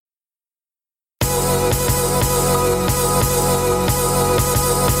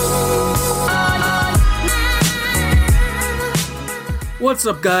What's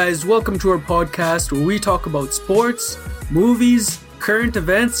up, guys? Welcome to our podcast where we talk about sports, movies, current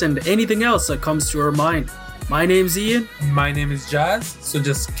events, and anything else that comes to our mind. My name's Ian. My name is Jazz, so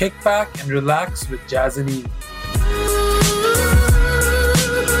just kick back and relax with Jazz and Ian.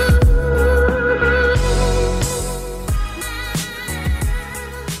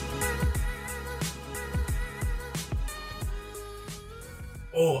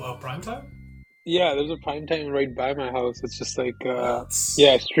 Prime time? Yeah, there's a prime time right by my house. It's just like,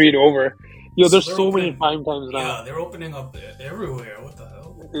 street over. Yo, there's so many prime times now. Yeah, they're opening up everywhere. What the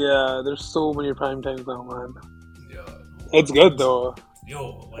hell? Yeah, there's so many prime times now, man. Yeah. It's good, though.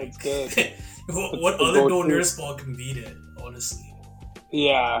 Yo, like, it's good. what other donor spot can beat it, honestly?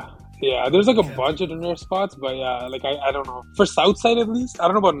 Yeah, there's like a bunch of dinner spots, but yeah, like I don't know. For Southside at least, I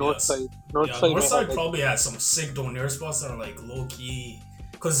don't know about Northside. Northside probably has some sick donor spots that are like low key.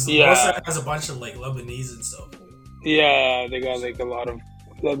 Because Northside has a bunch of like Lebanese and stuff. Yeah, they got like a lot of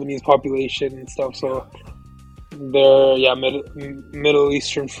Lebanese population and stuff. So their Middle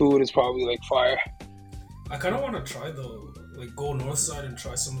Eastern food is probably like fire. I kind of want to try though, like go Northside and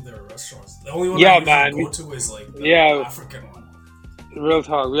try some of their restaurants. The only one I go to is like the African one. Real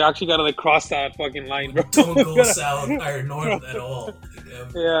talk, we actually gotta like cross that fucking line, bro. Don't go south or north at all.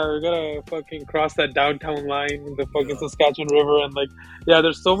 Yeah, we gotta fucking cross that downtown line, the fucking Saskatchewan River, and like,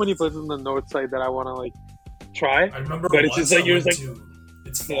 there's so many places on the north side that I wanna like try. I remember, but it's just like you're like,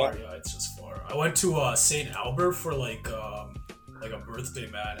 it's far. Yeah, it's just far. I went to St. Albert for like a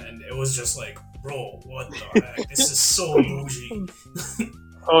birthday, man, and it was just like, bro, what the heck? This is so bougie.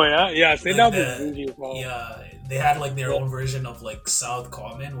 Oh yeah, St. Albert bougie as well. Yeah, they had like their own version of like South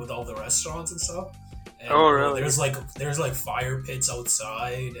Common with all the restaurants and stuff. And, really? There's like fire pits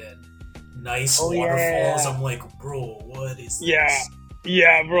outside and nice waterfalls. I'm like, bro, what is this?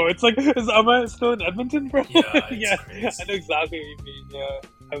 Yeah, bro. It's like, am I still in Edmonton, bro? Yeah, it's crazy. I know exactly what you mean. Yeah,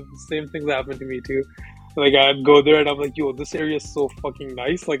 the same things happen to me too. Like I'd go there and I'm like, yo, this area is so fucking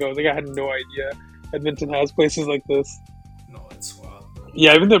nice. Like I had no idea Edmonton has places like this. No, it's wild, bro.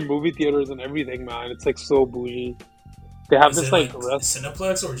 Yeah, even their movie theaters and everything, man. It's like so bougie. They have this like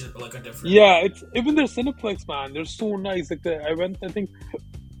Cineplex or just like a different. Yeah, it's even their Cineplex, man. They're so nice. Like I went, I think,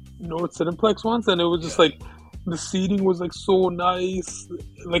 North Cineplex once, and it was just like the seating was like so nice,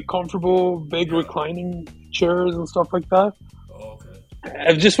 like comfortable, big reclining chairs and stuff like that. Oh,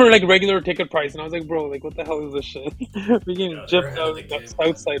 okay. Just for like regular ticket price, and I was like, bro, like what the hell is this shit? We getting gypped out of the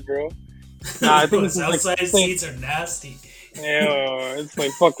Southside, bro. Nah, I think Southside seats are nasty. Yeah, it's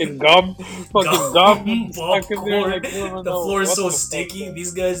like fucking gum. Popcorn. The floor is so sticky.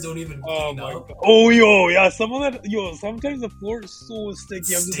 These guys don't even clean up. God. Oh, yeah. Some of that, sometimes the floor is so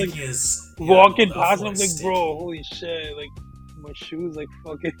sticky. I'm just like walking past and I'm like, bro, holy shit. Like, my shoes, like,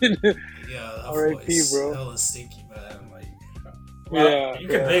 fucking. Yeah, R.I.P., bro. Hella stinky, man. Like, you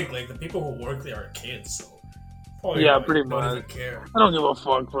can think, like, the people who work there are kids, so. Pretty much. Don't even care. I don't give a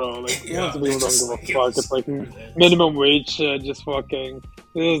fuck, bro. Like, most people don't give a fuck. It's like minimum wage shit, just fucking.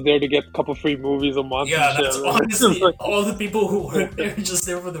 They're just there to get a couple free movies a month. Yeah, and that's shit. honestly like, all the people who work there are just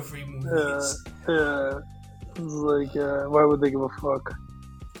there for the free movies. Yeah. It's like, why would they give a fuck?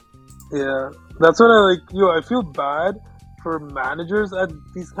 Yeah, that's what I like. I feel bad for managers at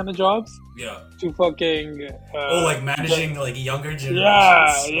these kind of jobs. Yeah. To fucking like managing like younger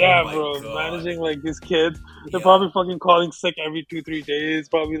generations. Yeah, bro. God. Managing like these kids. They're probably fucking calling sick every 2-3 days.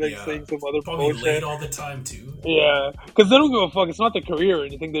 Probably like saying some other bullshit. Late all the time too. Yeah, because they don't give a fuck. It's not their career or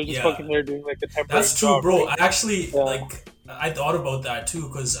anything. They're just fucking there doing like a temporary. That's true, job, bro. right? I actually I thought about that too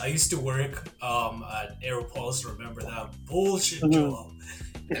because I used to work at Aeropulse. Remember that bullshit job?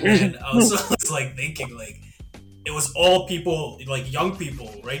 And I was like thinking like. It was all people, like young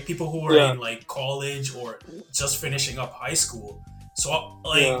people, right? People who were in like college or just finishing up high school. So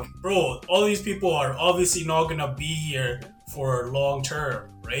bro, all these people are obviously not gonna be here for long term,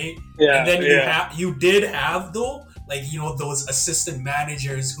 right? Yeah. And then you did have though, like those assistant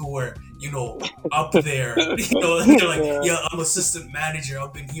managers who were up there. They're like, I'm assistant manager.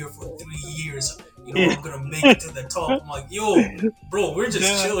 I've been here for 3 years. I'm gonna make it to the top. I'm like, yo, bro, we're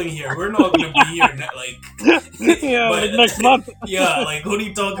just chilling here. We're not gonna be here like next month. Yeah, like what are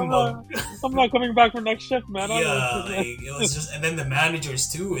you talking about? I'm not coming back for next shift, man. Yeah, like it was just, and then the managers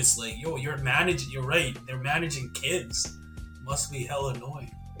too. It's like, yo, you're right. They're managing kids. Must be hella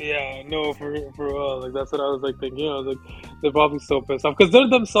annoying. Yeah, no, for real. Like that's what I was like thinking. I was like, they're probably so pissed off because they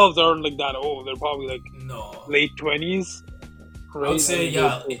themselves aren't like that old. They're probably like late 20s. Right? I would say,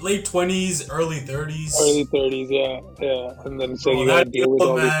 late 20s, early 30s. Early 30s, yeah. And then so you gotta deal with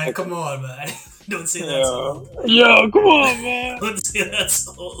all man, come on, man. Don't say that's old. Yo, come on, man. Don't say that's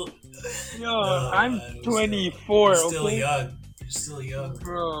old. Yo, I'm 24. You're still young. still young.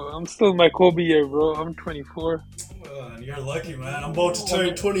 Bro, I'm still in my Kobe year, bro. I'm 24. You're lucky, man. I'm about to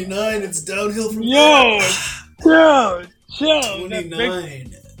turn 29. It's downhill from Yo, there. chill.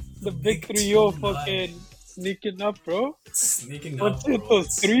 29. The big 3-0 fucking sneaking up, bro. Sneaking up, What's bro. it,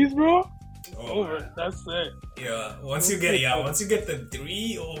 those threes, bro? Over. Man. That's it. Yeah, once you get the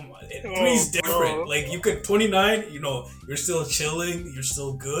 3, oh my, 3's different. Bro. Like you get 29, you're still chilling, you're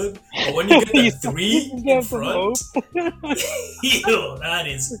still good. But when you get the 3 in front, that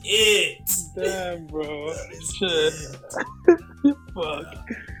is it. Damn, bro. That is Shit. it. Fuck.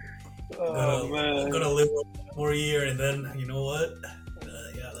 I'm Man. gonna live one more year, and then you know what?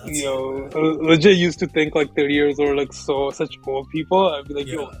 That's Yo, legit used to think like 30 years old, like such old people. I'd be like,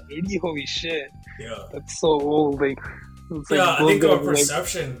 Yeah. yo, 30, holy shit. Yeah. That's so old. Like, it's like Yeah, I think our like,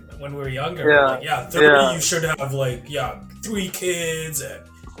 perception when we were younger, Yeah. 30 you should have like 3 kids and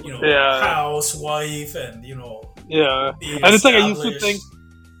house, wife, and yeah. be And it's like I used established.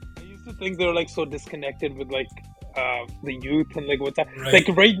 to think they were like so disconnected with like the youth and like what's that. Right.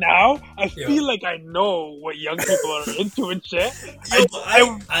 Like right now, I Yeah. feel like I know what young people are into and shit. Yo, but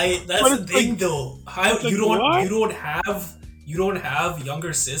that's the it's thing like- though. How it's like, you don't what? you don't have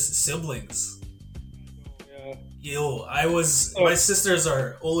younger siblings. Yeah. Yo, Oh. my sisters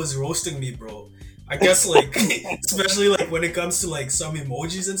are always roasting me, bro. I guess like especially like when it comes to like some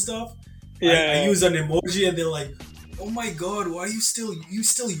emojis and stuff. I use an emoji and they're like, "Oh my god, why you still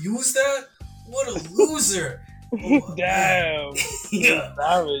use that? What a loser!" Oh, Damn. yeah.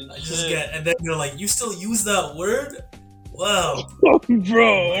 Savage. I just shit. get, and then they're like, "You still use that word?" Wow.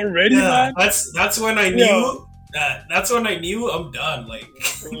 Bro, already, Yeah, man? that's when I knew that. That's when I knew I'm done. Like,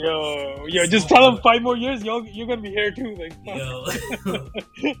 Yo, just tell them 5 more years, you're gonna be here too. Like, fuck.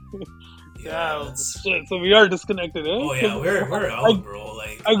 yo. Damn, that's- shit. So we are disconnected, eh? Oh yeah, we're out, bro.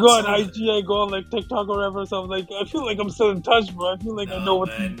 Like, I go on that's- IG, I go on like TikTok or whatever. So I'm like, I feel like I'm still in touch, bro. I feel like I know what.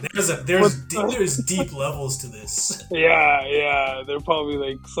 man. what- There's deep levels to this. Yeah. They're probably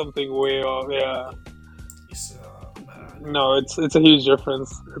like something way off. Yeah. Man. No, it's a huge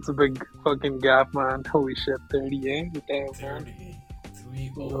difference. It's a big fucking gap, man. Holy shit, 30, eh? Damn, man.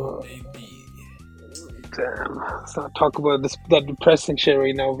 33 oh baby. Damn. Let's not talk about that depressing shit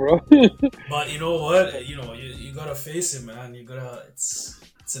right now, bro. But you know what? You gotta face it, man. It's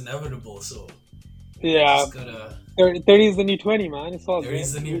inevitable. So Yeah. just gotta. 30 is the new 20, man. It's all 30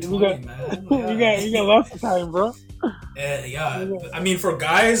 is the good. new We 20, got- man. We got lots of time, bro. Yeah. I mean, for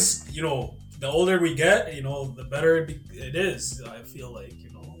guys, the older we get, the better it is. I feel like,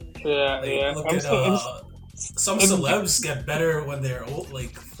 Yeah, like, yeah. look I'm at so- some celebs get better when they're old,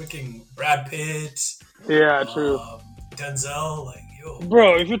 like freaking Brad Pitt. yeah, true. Denzel, like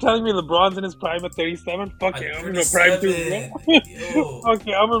Bro, if you're telling me LeBron's in his prime at 37, fuck at it, I'm in my prime too, 37, bro. yo,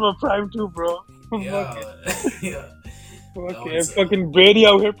 Okay, I'm in my prime too, bro. Fuck yeah, it. yeah. Fuck That it. was, Fucking Brady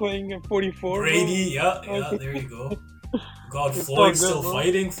out here playing at 44. Brady, yeah, Okay. there you go. God, It's Floyd's all good, still bro.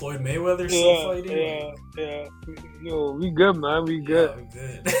 fighting. Floyd Mayweather's Bro. still fighting. Yeah. Yo, we good, man. We good. Yeah,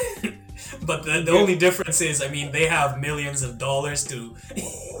 we're good. But the only difference is, I mean, they have millions of dollars to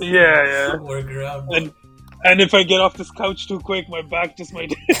Yeah. work around. And if I get off this couch too quick, my back just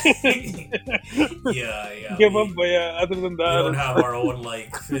might yeah. give up. But yeah, other than We that, don't have our own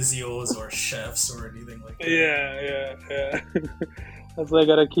like physios or chefs or anything like that. Yeah. That's why I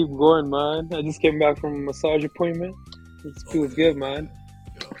gotta keep going, man. I just came back from a massage appointment. It feels good, man.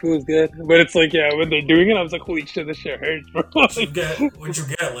 It feels good. But it's like, yeah, when they're doing it, I was like, holy shit, this shit hurts, bro. What'd you get? Like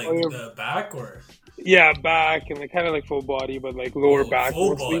the back or Yeah, back and like kind of like full body, but like lower back.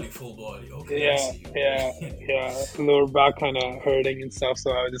 Full mostly. body. Okay. I see. Yeah. Lower back kind of hurting and stuff.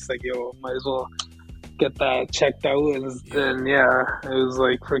 So I was just like, yo, might as well get that checked out. And then it was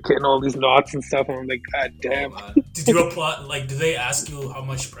like for getting all these knots and stuff. And I'm like, god damn. Oh, did you apply? Like, do they ask you how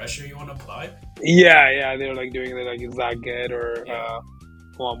much pressure you want to apply? Yeah. They were like doing it like, is that good or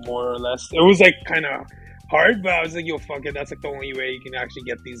want more or less? It was like kind of hard, but I was like, yo, fuck it. That's like the only way you can actually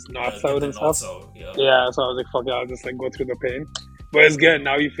get these knots out and stuff. Yeah, so I was like, fuck it. I'll just like go through the pain. But it's good.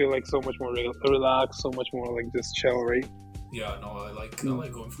 Now you feel like so much more relaxed, so much more like just chill, right? Yeah, no, I like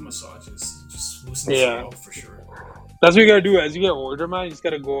going for massages. Just loosens you up for sure. That's what you gotta do as you get older, man. You just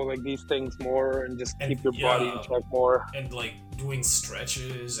gotta go like these things more and just keep your body in check more. And like doing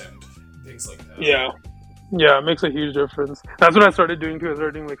stretches and things like that. Yeah, it makes a huge difference. That's what I started doing too. I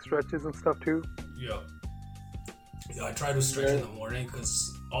started doing like stretches and stuff too. Yeah, I try to stretch in the morning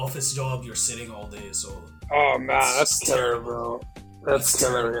because office job, you're sitting all day, so. Oh man, that's killer, terrible. bro. That's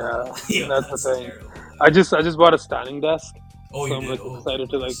killer, yeah. That's the thing. Terrible. I just bought a standing desk. Oh, So you I'm did? like excited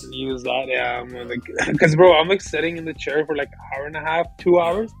to like use that. Yeah, I'm like, because bro, I'm like sitting in the chair for like an hour and a half, 2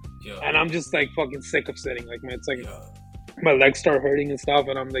 hours, Yeah. and I'm just like fucking sick of sitting. Like, man, it's like my legs start hurting and stuff,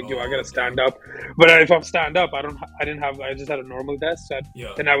 and I'm like, yo, I Oh, gotta okay. stand up. But if I'm stand up, I didn't have, I just had a normal desk, so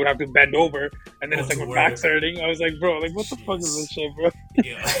Yeah. then I would have to bend over, and then Go it's like to my back's work. hurting. I was like, bro, like what the fuck is this Jeez. shit, bro?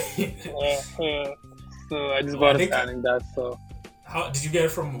 Yeah. So I just Oh, I bought a think. standing desk. So How did you get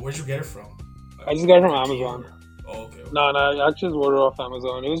it from? Where'd you get it from? I just got it from IKEA Amazon. Oh, okay. No, I actually just ordered off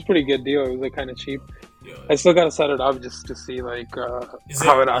Amazon. It was a pretty good deal. It was like kind of cheap. Yeah. I still gotta set it up just to see like Is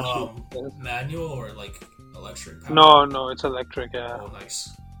how it it actually is. manual or like electric power? No, it's electric. Yeah. Oh, nice.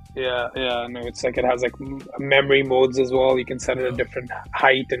 Yeah, no, it's like it has like memory modes as well. You can set it Yeah. a different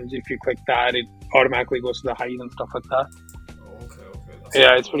height, and if you click that, it automatically goes to the height and stuff like that. Oh, okay. That's Yeah,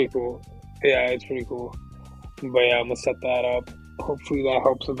 cool. it's pretty cool. Yeah, it's pretty cool. But yeah, I'm gonna set that up. Hopefully that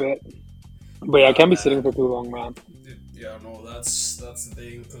helps a bit. But yeah, I can't be sitting for too long, man. Yeah, no, that's the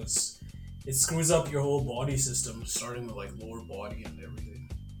thing because it screws up your whole body system, starting with like lower body and everything.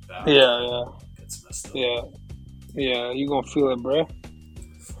 Back Yeah, gets messed up. yeah. You gonna feel it, bro.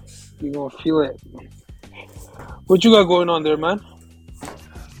 You gonna feel it. What you got going on there, man?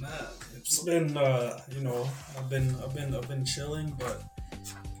 Man, it's been I've been chilling, but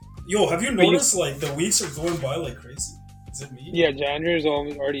yo, have you But you- noticed like the weeks are going by like crazy? Is it me? Yeah, January's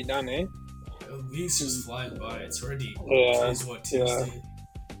already done, eh? The weeks just flying by. It's already Yeah, today's what, Tuesday?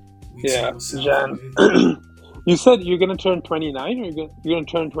 Weeks Yeah, almost Jan. halfway. You said you're gonna turn 29, or you're gonna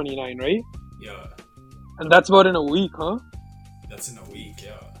turn 29, right? Yeah, And that's about in a week, huh? that's in a week.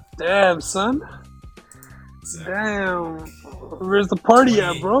 Yeah. Damn, son. Exactly. Damn. Where's the party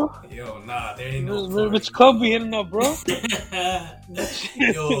at, bro? Yo, nah, there ain't no party. Which club we hitting up, bro?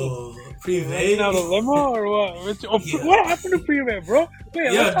 Yo, Renting Privé. out a limo or what? Yeah. What happened to Privé, bro?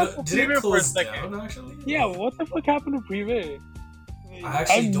 Wait, let's talk Yeah, about did it Privé for a close second. down actually? Yeah, what the fuck happened to Privé? I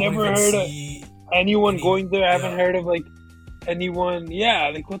actually I've don't never even heard see. of anyone any- going there. I haven't yeah. heard of like anyone. Yeah,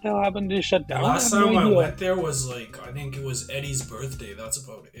 like what the hell happened? Did it shut The down? last I have time no I idea. went there was like I think it was Eddie's birthday. That's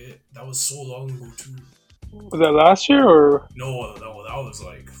about it. That was so long ago too. Was that last year or? No, that was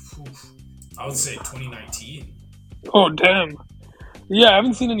like, I would say 2019. Oh damn. Yeah, I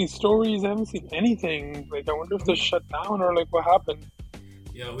haven't seen any stories. I haven't seen anything. Like, I wonder if they shut down or like what happened.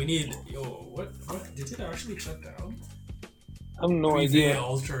 Yeah, we need. Yo, what did it actually shut down? I have no Privé idea.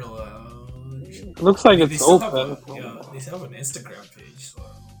 Ultra Lounge. It looks like They it's still have open. they still have an Instagram page. So.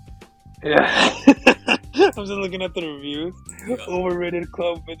 Yeah. I'm just looking at the reviews. Yeah. Overrated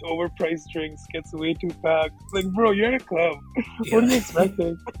club with overpriced drinks gets way too packed. Like, bro, you're in a club. What are you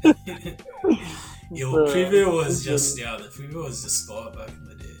expecting? Yo, Bruh, Preview was it's just the Preview was just spot back in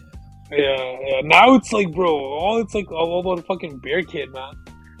the day. Yeah. Now it's like, bro, it's like all about fucking Bear Kid, man.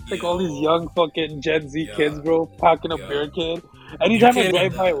 It's like all these Yo, young fucking Gen Z Yeah. kids, bro, packing up Yeah. Bear Kid. Anytime I Kid drive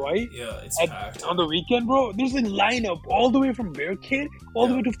and by that- White Yeah, it's at, packed. on the weekend, bro, there's a lineup all the way from Bear Kid all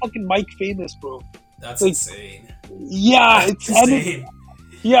the Yeah. way to fucking Mike Famous, bro. That's like- insane. Yeah, That's it's insane.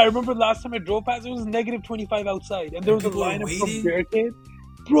 yeah. I remember last time I drove past, it was negative 25 outside, and there was a people were lineup from waiting? Bear Kid,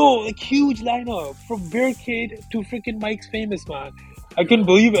 bro, like huge lineup from Bear Kid to freaking Mike's Famous, man. I couldn't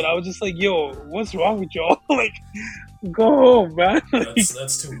believe it. I was just like, yo, what's wrong with y'all? Like, go home, man.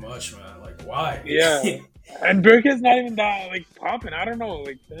 That's too much, man. Like, why? Yeah. And Bear Kid's not even that like popping. I don't know,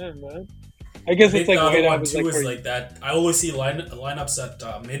 like, damn, man. I guess I it's think like the other White one House, too is for- like that. I always see lineups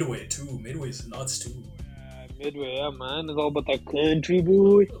at Midway too. Midway's nuts too. Midway, yeah, man. It's all about that country,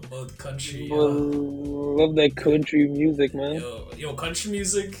 boy. About country. Love that country music, man. Yo, country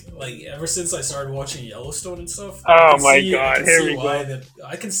music. Like ever since I started watching Yellowstone and stuff. Oh I can my see- God, I can here see we why go.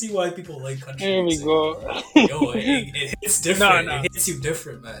 I can see why people like country. Here we music. go. Yo, it hits different. Nah. It hits you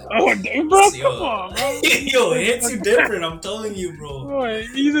different, man. Oh, damn, bro, Yo. come on, bro. Yo, it hits you different. I'm telling you, bro. Boy,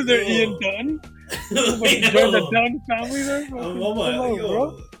 either they're Yo. Ian Dunn, but you join the Dunn family there. Mama, yo,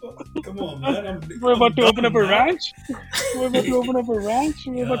 bro. come on, man. We're about to open up a done, man. ranch. We're about to open up a ranch.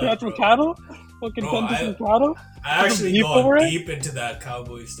 We're about to have some bro. cattle. Fucking Bro, tend to I- some cattle. I actually Deep over got it? deep into that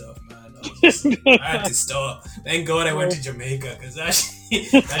cowboy stuff, man. I, was just, I had to stop. Thank God I went to Jamaica because that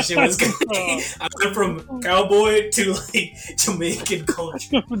shit was good. I went from cowboy to like Jamaican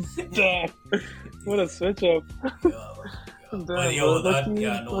culture. Damn. What a switch up. But Damn, yo, bro, that that's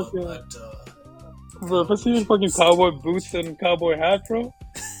yeah, no, fucking- that Bro, if I see your fucking cowboy boots and cowboy hat, bro,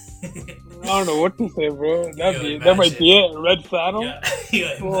 I don't know what to say, bro. That might be it. Red flannel,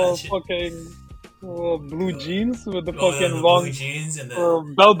 yeah, little imagine. fucking blue jeans with the Oh, fucking the long blue jeans and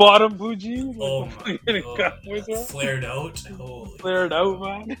the bell bottom blue jeans. oh With my the fucking God, cowboys, bro. flared out. Holy Flared out,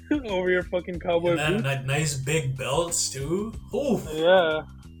 man, over your fucking cowboy and boots. that nice big belts too. Oh, Yeah,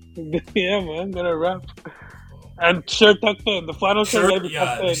 yeah, man, gotta rap. And shirt tucked in. The flannel shirt Shirt, gotta be tucked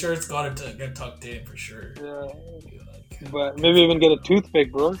yeah, the in. shirt's gotta get tucked in for sure. Yeah. Yeah, But maybe even get a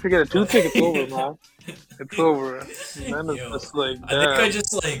toothpick, bro. If you get a toothpick, it's over, man. It's over. Then it's Yo, just like, I think I damn.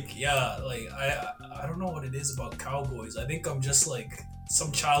 just like, yeah, like I don't know what it is about cowboys. I think I'm just like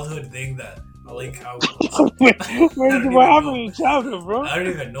some childhood thing that I like cowboys. Wait, I don't what even happened know. in your childhood, bro? I don't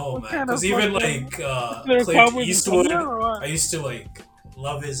even know, What man. kind of Because even fucking like there are Clint cowboys in Eastwood, Canada or what? I used to like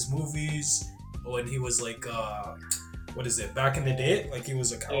love his movies when he was like, what is it? Back in the day, like he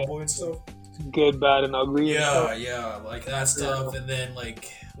was a cowboy and stuff. Good, bad, and ugly. And Yeah, stuff. yeah, like that stuff, and then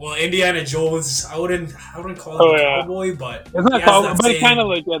like, well, Indiana Jones. I wouldn't call him Oh, a yeah. cowboy, but It's not he has cowboy, that but it's same, kind of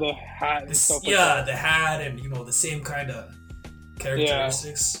like the hat and this, stuff. yeah, Like the hat and the same kind of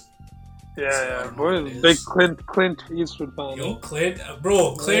characteristics. that. So I Yeah. don't know Boy, what it big is. Clint Eastwood fan. Yo, Eh? Clint,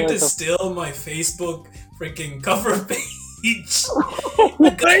 bro, Clint Yeah, is still my Facebook freaking cover page. I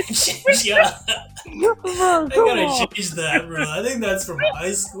What? gotta change, yeah, Bro, I come gotta on. change that, bro. I think that's from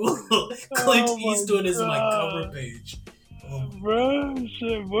high school. Clint Oh my Eastwood is my cover God. page. Oh, Bro,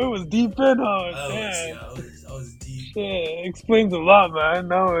 shit, boy was deep in on. I was, Damn. yeah, I was deep. Shit, explains a lot, man.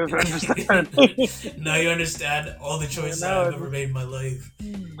 Now I understand. Now you understand all the choices Now I've ever made in my life.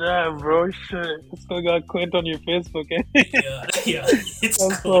 Damn, bro, shit. Still got Clint on your Facebook, eh? Yeah, yeah, it's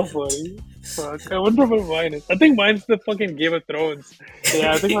That's cool. so funny. Fuck, I wonder what mine is. I think mine's the fucking Game of Thrones.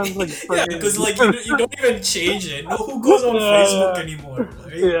 Yeah, I think mine's like Yeah, fucking. because like you don't even change it. No, who goes on Yeah, Facebook yeah. anymore?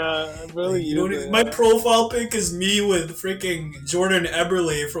 Right? Yeah, I really Like, you don't. use it. My profile pic is me with freaking Jordan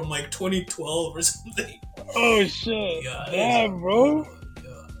Eberle from like 2012 or something. Oh shit! Yeah, Damn, bro.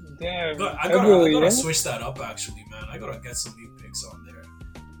 Yeah. Damn. I Really, gotta yeah? switch that up actually, man. I gotta get some new pics on there.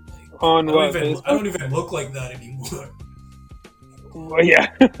 Like, On what? I Facebook? don't even look like that anymore. Well, yeah.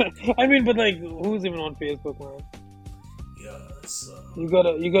 I mean, but like, who's even on Facebook, man? Yeah, it's, You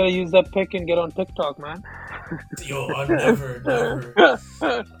gotta use that pic and get on TikTok, man. yo, I never.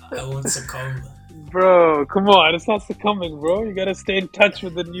 I won't succumb. Bro, come on, it's not succumbing, bro. You gotta stay in touch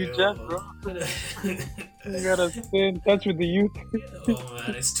with the new Yo. gen, bro. You gotta stay in touch with the youth. Oh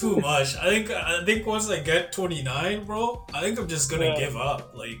man, it's too much. I think once I get 29, bro, I think I'm just gonna Yeah. give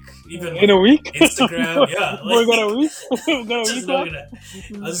up. Like even In a like, week? Instagram, yeah. Boy, Like, got a week? Got a just week not left?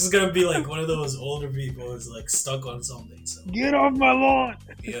 gonna, I was just gonna be like one of those older people who's like stuck on something. So Get off my lawn!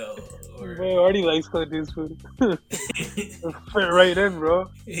 yeah, or Bro, already likes Clint Eastwood. Fit right in, bro.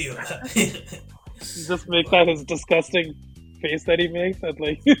 yeah. Just make that his disgusting face that he makes at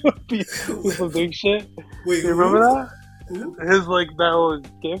like people doing shit. Wait, You remember that? Who? His like that whole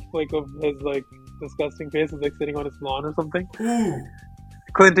gif like of his like disgusting face is like sitting on his lawn or something. Who?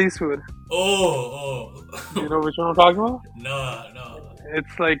 Clint Eastwood. Oh. You know which one I'm talking about? No.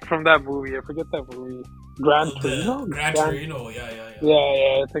 It's like from that movie. I forget that movie. Gran Torino? Gran Torino. Yeah.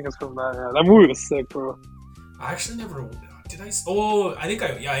 Yeah, I think it's from that. Yeah. That movie was sick, bro. I actually never. Did I? Oh, I think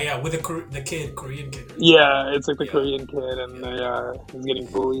I. Yeah. With the kid, Korean kid. Right? Yeah, it's like the Yeah. Korean kid, and he's getting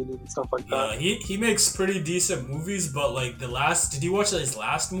bullied and stuff like Yeah, that. he makes pretty decent movies, but like the last. Did you watch his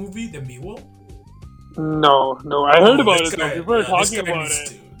last movie, The Mule? No, I heard about This it. guy- Though. People are yeah, this talking guy about needs it,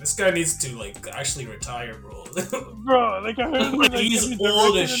 to- This guy needs to like actually retire, bro. bro. Like I heard, Like, like, he's he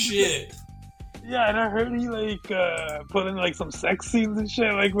old directed as it. shit. Yeah, and I heard he like put in like some sex scenes and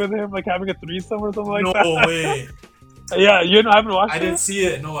shit, like with him, like having a threesome or something like No that. way. Yeah, you haven't watched I it? didn't see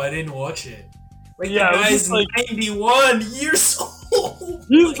it. No, I didn't watch it. Like Yeah, it the was guy's just, like- 91 years old.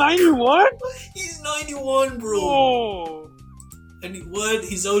 He's Like, 91. He's 91, bro. Oh, And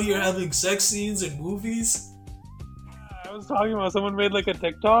he's out here having sex scenes in movies. I was talking about someone made like a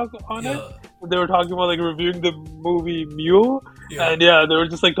TikTok on it. Yeah. They were talking about like reviewing the movie Mule, Yeah. and yeah, they were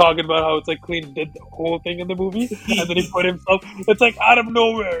just like talking about how it's like Clean did the whole thing in the movie, and then he put himself. It's like out of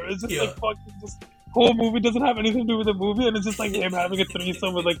nowhere. It's just Yeah. like fucking just whole movie doesn't have anything to do with the movie, and it's just like him having a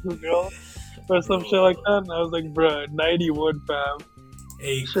threesome with like two girls or some shit like that. And I was like, bruh, 91, fam.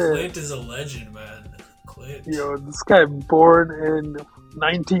 Hey, Shit. Clint is a legend, man. Clint. Yo, this guy born in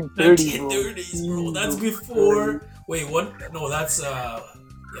 1930, bro. 1930s, bro. That's Jesus before. Wait, what? No, that's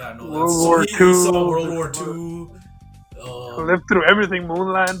Yeah, no, World that's War he II. saw World War II. Lived through everything,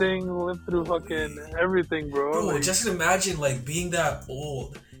 moon landing, lived through fucking everything, bro. Bro, Like, just imagine like being that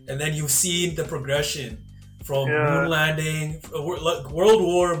old, and then you've seen the progression from Yeah. moon landing, World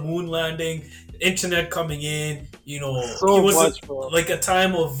War, moon landing, internet coming in. You know, So he was much, bro. like a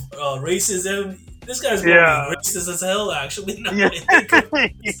time of racism. This guy's Yeah. probably racist as hell, actually. Now Yeah. that I think of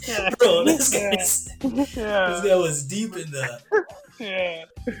it. yeah. Bro, this Yeah. this guy was deep in that. Yeah.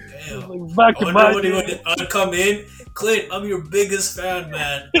 Damn. Like back I in wonder my when he day. would come in. Clint, I'm your biggest fan,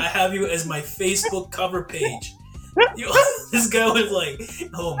 man. I have you as my Facebook cover page. Yo, this guy was like,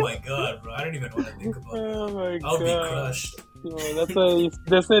 oh my god, bro, I don't even want to think about that. Oh my I would be god. crushed. Yo, that's why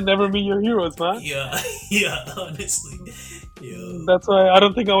they say never meet your heroes, man. Yeah, yeah, honestly. Yeah. That's why I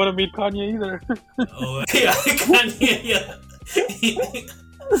don't think I want to meet Kanye either. Oh, yeah, Kanye, yeah.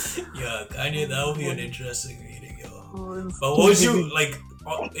 Yeah, Kanye, that would be an interesting meeting, yo. But what would you, like,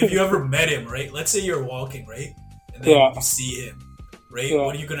 if you ever met him, right? Let's say you're walking, right? And then Yeah. you see him, right? Yeah.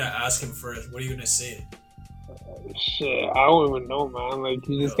 What are you going to ask him first? What are you going to say? Shit, I don't even know, man. Like,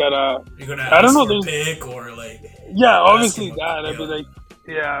 you just Yeah. gotta. You're going to I don't ask know, for a there's- pic or, like, Yeah, ask obviously him, that. I'd be yeah. like,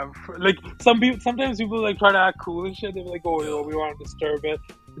 yeah, like sometimes people like try to act cool and shit. They're like, oh, yo, we want to disturb it.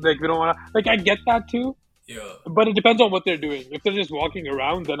 Like, we don't want to. Like, I get that too, Yeah. but it depends on what they're doing. If they're just walking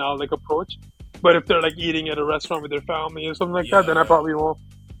around, then I'll like approach. But if they're like eating at a restaurant with their family or something like that, then I Yeah. probably won't.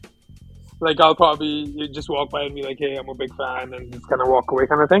 Like, I'll probably just walk by and be like, hey, I'm a big fan, and just kind of walk away,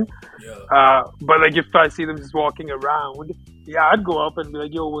 kind of thing. Yeah. But like, if I see them just walking around, yeah, I'd go up and be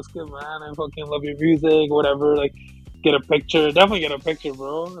like, yo, what's good, man? I fucking love your music, whatever. Like, get a picture. Definitely get a picture,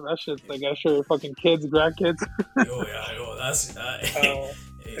 bro. That shit's like, I show your fucking kids, grandkids. Yo, yeah, yo, that's, Uh, yeah.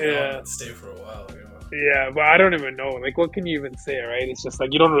 yeah. Stay for a while, yo. Yeah, but I don't even know. Like, what can you even say, right? It's just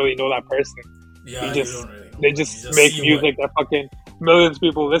like, you don't really know that person. Yeah, You you just- don't really know. They just You make see music that fucking millions of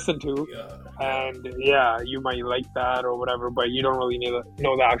people listen to. Yeah. And yeah, you might like that or whatever, but you don't really know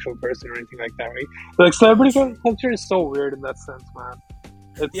the actual person or anything like that, right? So, like, celebrity culture is so weird in that sense, man.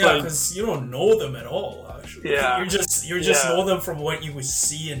 It's Yeah, like, because you don't know them at all. Actually, Yeah. you just Yeah. know them from what you would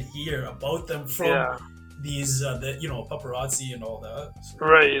see and hear about them from yeah, these, paparazzi and all that. So,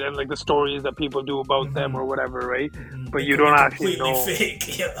 right. And like the stories that people do about them Mhm. or whatever, right? mhm, But they you could don't be actually completely know.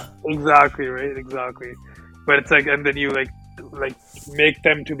 fake. Yeah, Exactly, right? Exactly. But it's like, and then you like make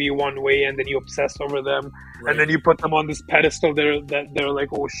them to be one way, and then you obsess over them, right. and then you put them on this pedestal. They're like,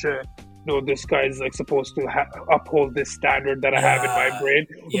 oh shit. No, this guy's like supposed to uphold this standard that I have in my Yeah. brain.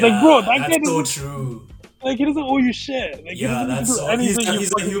 It's Yeah, like, bro, that guy that's so doesn't true. like he doesn't owe you shit. Like, he Yeah, doesn't that's do so. anything.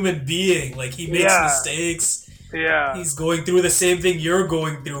 He's a human being. Like he makes Yeah. mistakes. Yeah, He's going through the same thing you're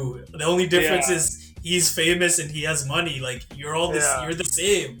going through. The only difference Yeah. is he's famous and he has money. Like you're all this. Yeah. You're the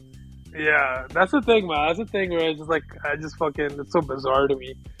same. yeah. That's the thing, man. That's the thing where it's just like I just fucking. It's so bizarre to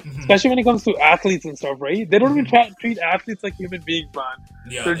me, Mhm. especially when it comes to athletes and stuff, right? They don't even treat athletes like human beings, man.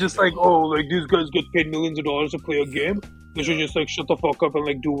 Yeah, They're they just don't. like, oh, like these guys get paid millions of dollars to play a game. They should just like shut the fuck up and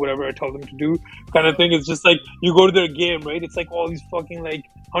like do whatever I tell them to do, kind of thing. It's just like you go to their game, right? It's like all these fucking like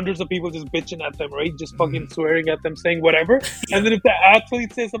hundreds of people just bitching at them, right? Just fucking swearing at them, saying whatever. And then if the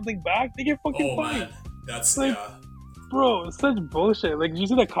athlete says something back, they get fucking Oh fined. man, that's Like, yeah. Bro, it's such bullshit. Like, did you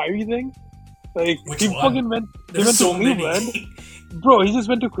see the Kyrie thing? Like, Which he one? fucking went. He There's went so to many. Cleveland. Bro, he just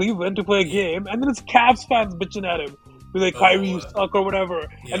went to Cleveland to play a game, and then it's Cavs fans bitching at him. Be like, Kyrie, you suck or whatever.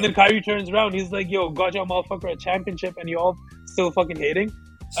 Yeah. And then Kyrie turns around, he's like, yo, got your motherfucker a championship, and you all still fucking hating.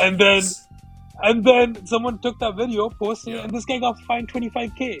 And then- Jeez. And then someone took that video, posted it, Yeah. and this guy got fined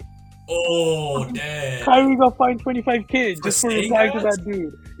 25K. Oh damn. Kyrie got fined 25K For just for saying replying to that? that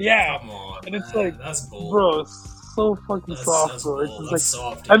dude. Yeah, Come on. And it's man. like, that's bold. bro, so fucking That's, soft, that's bro. It's bold. just That's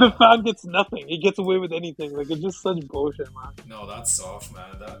like, soft. and yeah. the fan gets nothing. He gets away with anything. Like, it's just such bullshit, man. No, that's soft, man.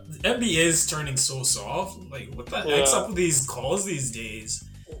 That the NBA is turning so soft. Like, what the Yeah. heck's up with these calls these days?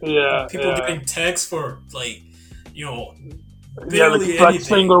 Yeah, People yeah. getting texts for like, Yeah, like barely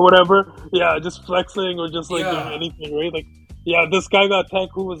flexing anything. or whatever. Yeah, just flexing or just like Yeah. doing anything, right? Like, yeah, this guy got tech.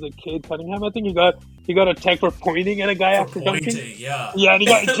 Who was it? Cade Cunningham, I think he got a tech for pointing at a guy for after dunking. pointing. Yeah. Yeah, and he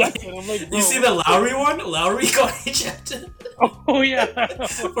got ejected. I'm like, bro, You see the Lowry one? Lowry got ejected oh yeah,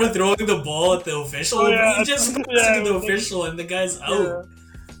 for throwing the ball at the official. Oh, yeah. He just goes Yeah, to it the was like- official and the guy's yeah. out.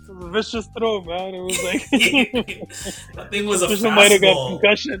 Vicious throw, man. It was like That thing was a official might have got fastball.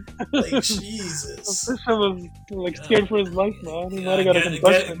 concussion. Like Jesus. Official was like scared for his life, man. He Yeah, might have got a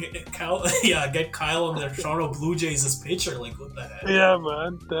concussion. get Kyle, get Kyle on the Toronto Blue Jays as pitcher. Like what the heck? Yeah,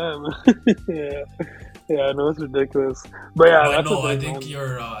 man. Damn. yeah, no, it's ridiculous. But yeah, But that's no, the I thing, think man.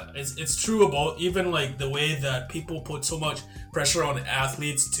 you're. It's true about even like the way that people put so much pressure on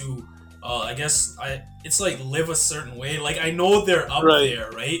athletes to. I guess it's like live a certain way. Like I know they're up Right. there,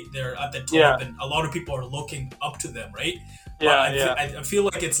 right? They're at the top, Yeah. and a lot of people are looking up to them, right? But Yeah, I feel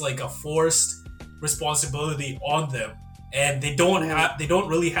like it's like a forced responsibility on them, and they don't have. They don't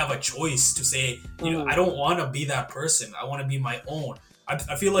really have a choice to say, you know, Mhm. I don't want to be that person. I want to be my own.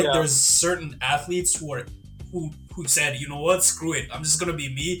 I feel like Yeah. there's certain athletes who said, you know what, screw it. I'm just gonna be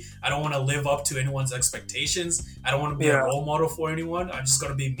me. I don't want to live up to anyone's expectations. I don't want to be Yeah. a role model for anyone. I'm just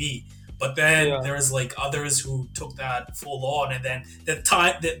gonna be me. But then Yeah. there's like others who took that full on, and then the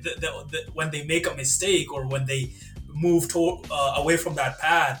time when they make a mistake or when they move away from that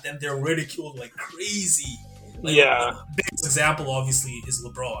path, then they're ridiculed like crazy. Like Yeah, biggest example obviously is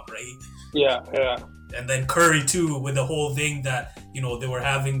LeBron, right? yeah. And then Curry too, with the whole thing that they were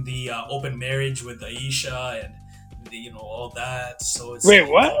having the open marriage with Aisha and all that. So it's Wait,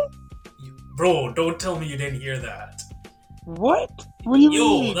 like, what? bro, don't tell me you didn't hear that. What? What do you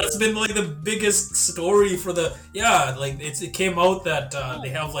Yo, mean? that's been like the biggest story for like it came out that they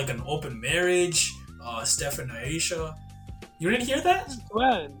have like an open marriage, Steph and Aisha. You didn't hear that? Since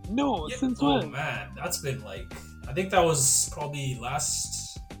when? No, Yeah. since Oh when? man, that's been like, I think that was probably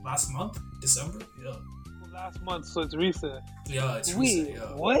last month, December. Yeah, Last month, so it's recent. yeah, it's Wait, recent.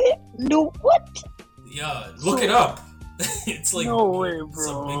 Yeah, what? No, what? yeah. Look it up. It's like No way, it's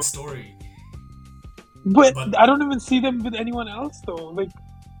a bro. big story. But But- I don't even see them with anyone else though. Like,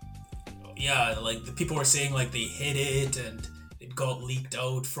 Yeah, like the people were saying like they hid it and it got leaked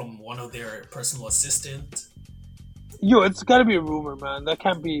out from one of their personal assistant. yo, it's gotta be a rumor, man. That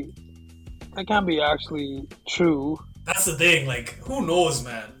can't be actually true. That's the thing. Like, who knows,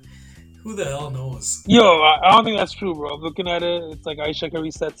 man? Who the hell knows? Yo, I don't think that's true, bro. I'm looking at it. It's like Aisha Curry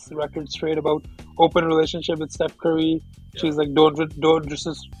sets the record straight about open relationship with Steph Curry. She's like, don't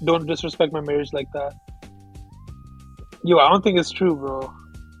disrespect my marriage like that. Yo, I don't think it's true, bro.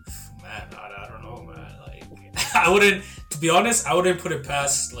 Man, I don't know, man. Like, I wouldn't. To be honest, I wouldn't put it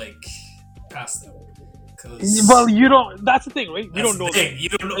past them. Cause Well, you don't. That's the thing, right? You that's don't know. the thing. You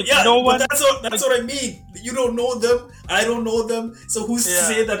don't know. Like, Yeah, no but one- that's what I mean. You don't know them. I don't know them. So who's to Yeah.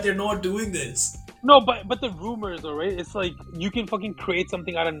 say that they're not doing this? No, but the rumors, all right. It's like you can fucking create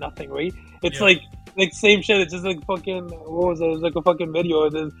something out of nothing, right? It's Yeah. like same shit. It's just like fucking what was it? It was like a fucking video.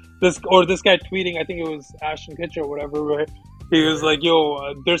 This guy tweeting. I think it was Ashton Kutcher or whatever. Right? He was like,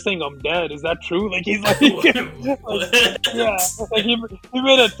 "Yo, they're saying I'm dead. Is that true?" Like he's like, yeah, like he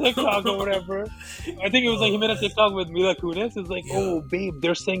made a TikTok or whatever. I think it was like he made a TikTok with Mila Kunis. It's like, Yeah. "Oh, babe,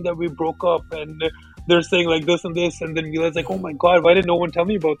 they're saying that we broke up, and they're saying like this and this," and then Mila's like, "Oh my god, why did no one tell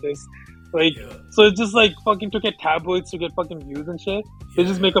me about this?" Like, Yeah. so it's just like fucking to get tabloids to get fucking views and shit. They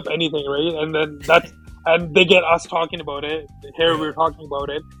just make up anything, right? And then and they get us talking about it. Here we're talking about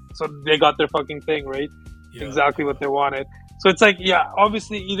it, so they got their fucking thing, right? Yeah. Exactly what they wanted. So it's like, yeah,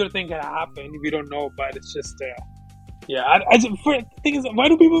 obviously either thing can happen. We don't know, but it's just, the thing is, why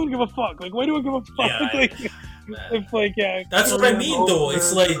do people even give a fuck? Like, why do I give a fuck? Yeah, like, Man. it's like, yeah. That's what I Korean mean, though.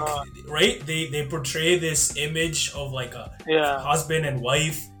 It's over, like, right? They portray this image of like a yeah, husband and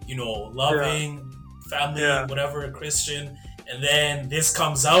wife, loving family, Yeah. whatever, Christian, and then this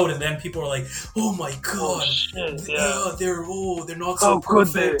comes out, and then people are like, "Oh my oh god, shit, yeah. they're not How so could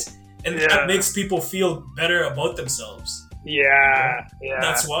they? perfect," and Yeah. that makes people feel better about themselves. Yeah, yeah.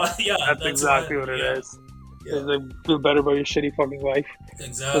 That's why. Yeah, That's exactly what it yeah, is. Yeah, It's like, feel better about your shitty fucking life.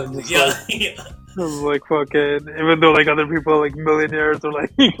 exactly. It's Yeah, like- yeah, It's like fucking, even though like other people like millionaires or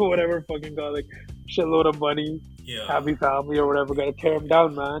like whatever fucking got like shitload of money, yeah. happy family or whatever, gotta tear them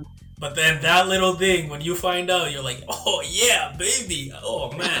down, man. But then that little thing, when you find out, you're like, "Oh yeah, baby!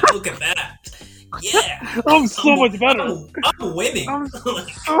 Oh man, look at that! Yeah, I'm so much better. I'm winning." I'm so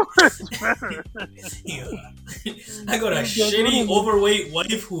much better. Yeah. I got a shitty overweight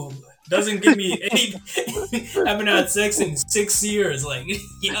wife who doesn't give me any. Haven't had sex in 6 years. Like,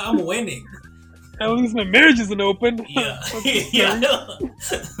 yeah, I'm winning. At least my marriage isn't open. Yeah, Fucking yeah.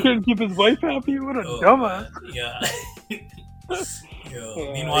 couldn't keep his wife happy. What a Oh, dumbass. man. Yeah. Yeah.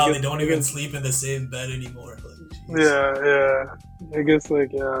 Yeah, Meanwhile, I they guess- don't I even guess- sleep in the same bed anymore. Like, jeez. Yeah. I guess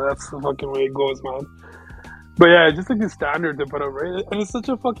like that's the fucking way it goes, man. But yeah, just like the standard they put up, right? And it's such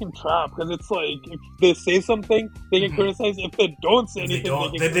a fucking trap because it's like if they say something, they get Mhm. criticized. If they don't say If they anything,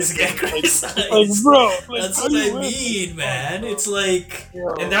 don't, then this get criticized. criticized. Like, bro, like, That's how what do I you win? mean, man. It's like, Yo,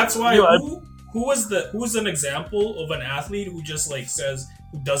 and that's why yo, who was an example of an athlete who just like says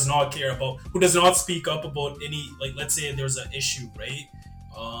who does not care about, who does not speak up about any, like, let's say there's an issue, right?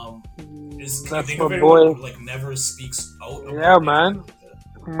 Can you that's think my of anyone boy, who, like, never speaks out about Yeah, anything man. like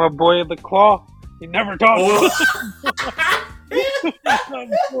that? my boy the Claw. He never talks. Oh.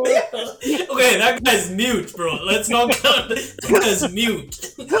 Okay, that guy's mute, bro. Let's not count. That guy's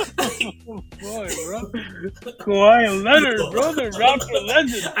mute. Boy, bro. Kawhi Leonard, bro, the Raptor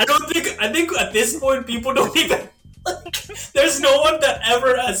legend. I think at this point people don't even like, there's no one that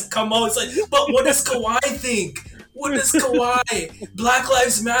ever has come out. It's like, but what does Kawhi think? What does Kawhi? Black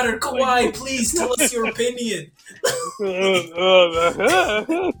Lives Matter. Kawhi, please tell us your opinion. Yeah.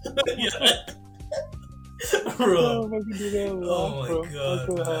 Bro. Oh my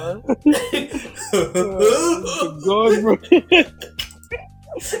god. God, bro.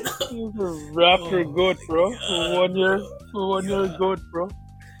 Raptor Oh goat, my bro. God, For 1 year, bro. for 1 year Yeah. goat, bro.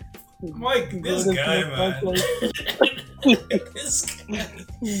 Mike, this Jordan guy, Smith, man. like, This guy.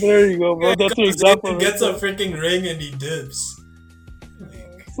 there you go, bro. Guy That's your comes in example and right gets a there. freaking ring and he dips.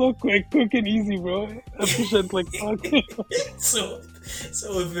 So quick and easy, bro. Efficient, like fuck. so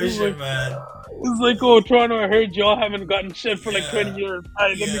efficient, man. It's like, oh, Toronto, I heard y'all haven't gotten shit for like Yeah. 20 years.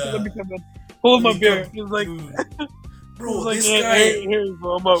 Alright, Yeah. let me come in. Hold my Let me beer. come- He's like, Dude. he's Bro, like, this hey, guy, here you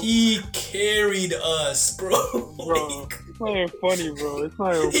go, I'm out. he carried us, bro. Bro, it's not even funny, bro. It's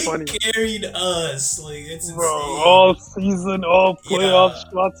not even He funny. carried us. Like, it's Bro, insane. all season, all playoff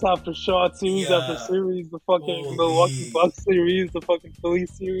Yeah. shots after shot, series after Yeah. series, the fucking Holy. Milwaukee Bucks series, the fucking Philly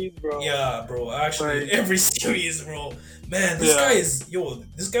series, bro. Yeah, bro. Actually, Like- every series, bro. Man, this Yeah. guy is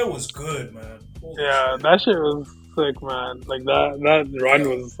this guy was good, man. Holy Yeah, shit. that shit was sick, man. Like that run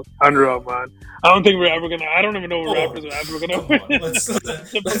was unreal, man. I don't think we're ever gonna. I don't even know if Oh, Raptors are ever gonna Come win. on,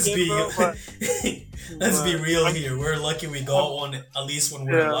 let's be Bro, but- let's be but real I'm- here. We're lucky we got one at least when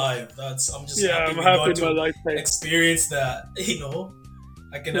we're Yeah. alive. I'm just Yeah, happy I'm we happy got in my to lifetime. experience that.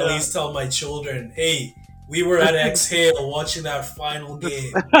 I can at Yeah. least tell my children, hey, we were at Exhale watching that final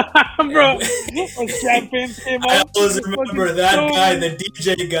game. Bro, And- when champagnes came I out, always it was remember fucking that so- guy, the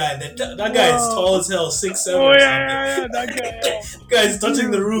DJ guy. That guy is Wow. tall as hell, 6'7" Oh or yeah, something. that guy. Yeah. Guy's touching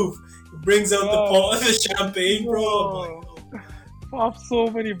the roof. Brings out Yeah. the champagne, bro. I'm like, Whoa. Pop so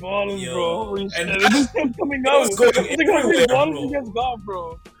many bottles, Yo. bro. Holy shit. And It just kept coming it out. was going I think how many everywhere, bottles bro. you guys got,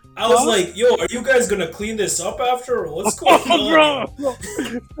 bro? I was Huh? like, yo, are you guys gonna clean this up after? Or what's going on? bro,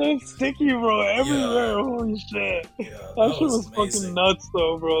 it's sticky, bro, everywhere. Holy shit. Yeah, That shit was amazing. fucking nuts,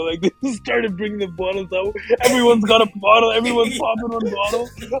 though, bro. Like, they just started bringing the bottles out. Everyone's got a bottle. Everyone's popping one bottle.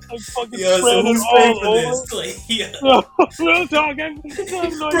 Like, fucking Yeah, so spreading who's it paying all for over. this? Like, yeah. No, real talk. I'm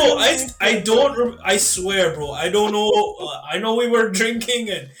not Bro, even- I don't. I swear, bro. I don't know. I know we were drinking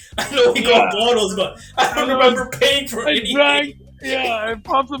and I know we got Yeah. bottles, but I don't I know. remember paying for I anything. drank. Yeah, I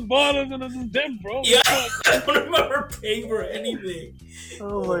popped some bottles and I just dipped, bro. Yeah, I don't remember paying for anything.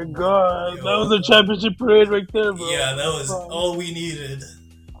 Oh my god, Yo. that was a championship parade right there, bro. Yeah, that was Fuck. all we needed.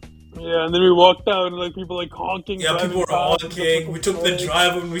 Yeah, and then we walked out and like people like honking. Yeah, driving people were past, honking. We took the like-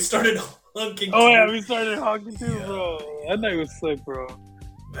 drive and we started honking. Oh too. yeah, we started honking too, Yeah. bro. That night was sick, bro. Man,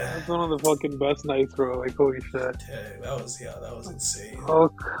 That's one of the fucking best nights, bro. Like holy shit. that was insane. All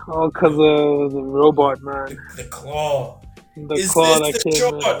cause of the robot man, The claw. the Is claw this that the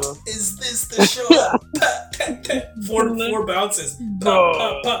came in, shot? bro. Is this the shot? Pat, pat, pat. Four bounces. Bro.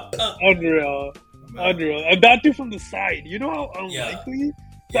 Pop, pop, pop, pop. Unreal, unreal, and that too from the side. You know how Yeah. unlikely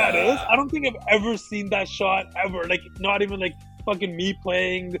that Yeah. is? I don't think I've ever seen that shot ever. Like not even like fucking me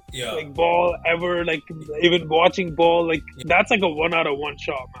playing Yeah. like ball ever. Like even watching ball. Like that's like a 1 out of 1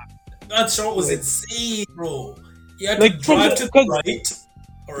 shot, man. That shot was Like- insane, bro. He had Like, to from drive the- to the 'cause- right.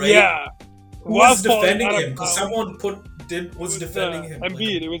 Alright. Yeah. Who was While falling defending out of him? Because bounds. someone was defending him.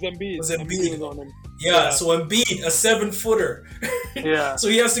 Embiid. It was Embiid. Was Embiid. Embiid was on him. Yeah, so Embiid, a 7-footer. Yeah. So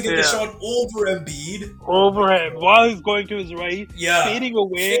he has to get the Yeah. shot over Embiid. Over him while he's going to his right, Yeah. fading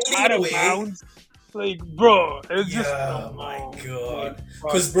away, Fading out of away. bounds. Like, bro, it's just. Yeah, oh my Like, God.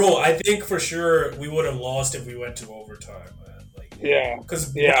 fuck. Because, bro, I think for sure we would have lost if we went to overtime, man. Like, Yeah.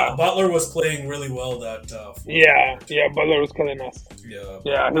 because Yeah. Butler was playing really well that. Yeah. Butler was killing us.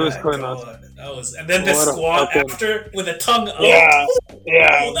 Yeah, he was My killing us. God, that was, and then the What a squat fucking- after with a tongue out. Yeah.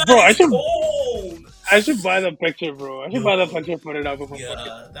 Yeah. Oh, that Bro, I is should. cold. I should buy the picture, bro. I should Yo. buy the picture, put it up on my Yeah,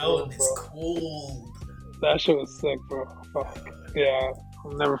 fucking. that one is bro. cold. That shit was sick, bro. Fuck. Yeah.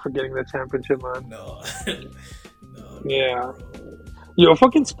 I'm never forgetting the championship, man. No. No, Yeah. bro. Yo,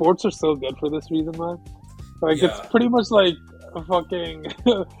 fucking sports are so good for this reason, man. Like, Yeah. it's pretty much like a fucking,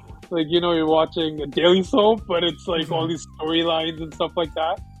 like, you know, you're watching a daily soap, but it's like Mm-hmm. all these storylines and stuff like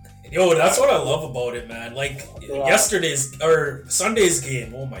that. Yo, that's what I love about it, man. Like Yeah. yesterday's or Sunday's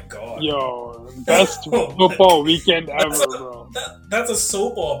game. Oh my God. Yo, best Oh my football weekend That's ever, a- bro. That's a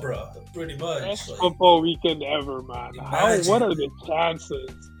soap opera, pretty much. Best Like, football weekend ever, man. Imagine. What are the chances?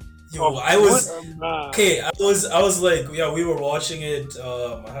 yo, of- I was. what a man. Okay, I was like, yeah, we were watching it.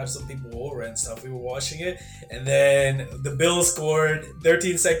 I had some people over and stuff. We were watching it, and then the Bills scored.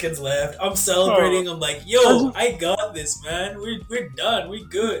 13 seconds left. I'm celebrating. I'm like, yo, I got this, man. We're done. We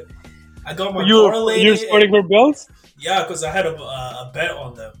good. I got my parlay. You're supporting for Bills? Yeah, because I had a bet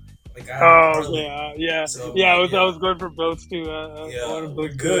on them. Like I had a Oh, parlay. yeah. So, yeah, I yeah. was going for Bills too. Yeah, wanted we're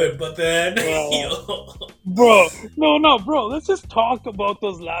Bills too. good, but then, Yeah. yo, Bro, no, bro. Let's just talk about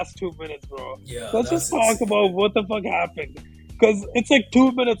those last 2 minutes, bro. yeah, Let's that's just talk insane. about what the fuck happened. Because it's like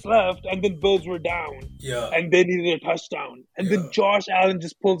 2 minutes left, and then Bills were down, Yeah, and they needed a touchdown. And Yeah. then Josh Allen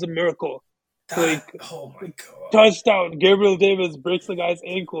just pulls a miracle. Like, Oh my god. touchdown. Gabriel Davis breaks the guy's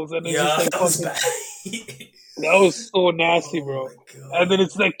ankles, and it's just Yeah, like that was fucking. bad. That was so nasty, Oh bro. my And then god.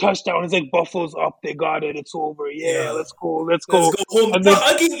 it's like touchdown. It's like Buffalo's up. They got it. It's over. Yeah, Yeah. let's go. Let's Let's go. go home. And They're then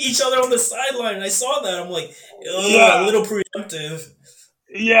hugging each other on the sideline. I saw that. I'm like, ugh, a yeah, little preemptive.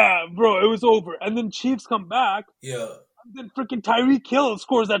 yeah, bro. It was over. And then Chiefs come back. Yeah. And then freaking Tyreek Hill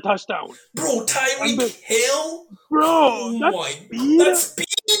scores that touchdown. Bro, And Tyreek then, Hill? bro, Oh that my god. speed. That speed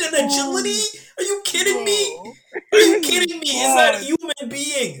and agility? Oh, Are you kidding me? bro. Are you It was kidding me? Is that gone. human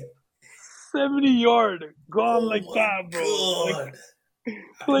being? 70-yard gone Oh like my that, bro. god.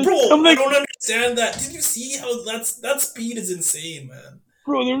 Like Bro, I'm I like, don't understand that. Did you see how that speed is insane, man?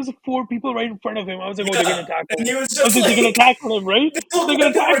 bro, there was like four people right in front of him. I was like, oh, they're gonna Yeah. tackle And him. he was I was just like, they're gonna like tackle him, right? they looked They're like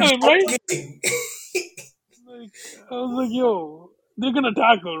gonna they were tackle him, right? jogging. Like, I was like, yo, they're gonna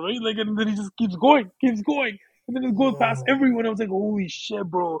tackle, right? Like, and then he just keeps going, and then it goes past Oh, everyone. I was like, holy shit,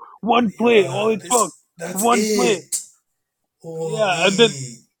 bro! One play, all yeah, it took, this that's one play. it. Yeah, and then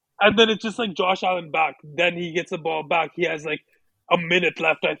Holy. it's just like Josh Allen back. Then he gets the ball back. He has like a minute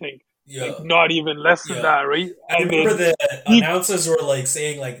left, I think. Like Yeah. not even less than Yeah. that, right? I And remember then the he, announcers were like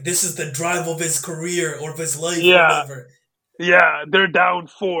saying like this is the drive of his career or of his life or yeah, whatever. yeah, they're down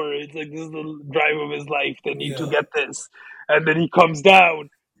four. It's like this is the drive of his life. They need to Yeah. get this. And then he comes down,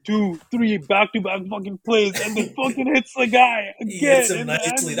 two, three, back to back fucking plays, and then fucking hits the guy He hits again him in the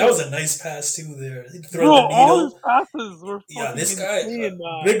nicely. end That was zone. a nice pass too there. He Bro, thread the all his needle. passes were Yeah, fucking this guy, insane,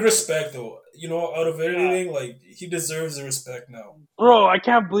 man. big respect though. You know, out of Yeah. everything, like he deserves the respect now. Bro, I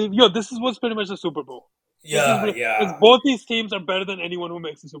can't believe this is what's pretty much the Super Bowl. Yeah, Because yeah. both these teams are better than anyone who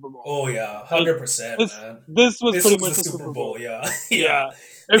makes the Super Bowl. Oh yeah, Like 100%, this man. this was This pretty was much the the Super Super Bowl. Bowl. Yeah, yeah. Yeah.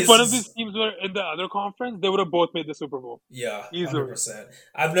 If This one of these is teams were in the other conference, they would have both made the Super Bowl. yeah, hundred Easily. percent.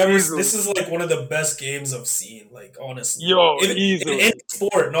 I've never. Easily. This is like one of the best games I've seen. Like honestly, Yo, in any easily.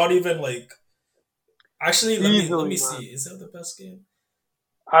 sport, not even like. Actually, let me Easily, man. see. Is that the best game?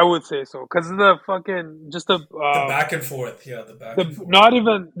 I would say so. Because the fucking, just The back and forth. Yeah, the back the and forth. not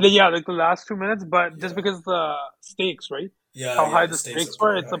even, like the last 2 minutes, but just Yeah, because the stakes, right? yeah, How yeah. high The the stakes are stakes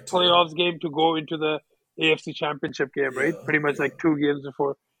were. pretty It's a high too. playoffs game to go into the AFC Championship game, right? Yeah, Pretty much yeah. like 2 games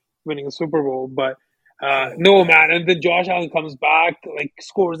before winning a Super Bowl. But Oh no, man, man. And then Josh Allen comes back, like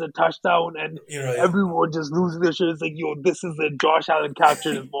scores a touchdown, and you're right. everyone just loses their shit. It's like, yo, this is it. Josh Allen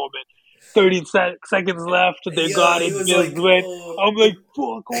captured his moment. 30 seconds left. They Yeah, got he it. was Bills like, win. oh, I'm like,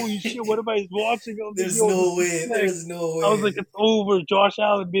 fuck, holy shit. What am I watching? I was like, there's yo, this no is way. sick. There's no I was like, way. it's over. Josh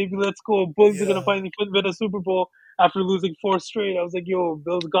Allen, baby, let's go. Bills are gonna Yeah, finally win a Super Bowl after losing four straight. I was like, yo,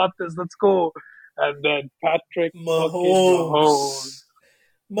 Bills got this. Let's go. And then Patrick fucking Mahomes,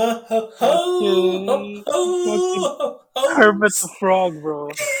 Mahomes. fucking, fucking Kermit the Mahomes. Frog, bro.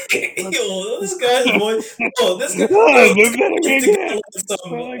 What? Yo, this guy's voice. Bro, this guy. Yo, Oh, this they guy better needs get to get it. like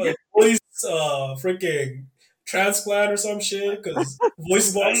some Better like get voice, freaking transplant or some shit. Because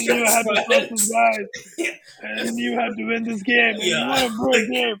voice I box knew I had to trust transplant. this guy. I knew I had to win this game. And you Yeah, want to bro like,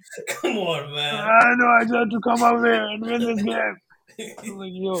 game. come on, man. I know I just had to come out there and win this game. I'm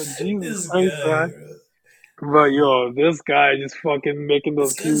like, yo, Jesus This Christ, guy, man. bro. But yo, this guy just fucking making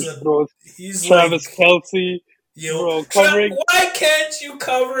This those guy's huge a. throws. He's Travis like, Kelsey, yo, bro, covering why can't you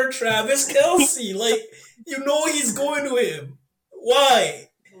cover Travis Kelsey? Like, you know he's going to him. Why?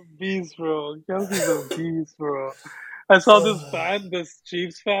 beast, bro. Kelsey's a beast, bro. I saw Uh, this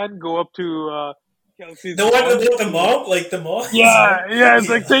Chiefs fan, go up to Kelsey's the one mom. with the mom, like the mom, his Yeah, mom. yeah. It's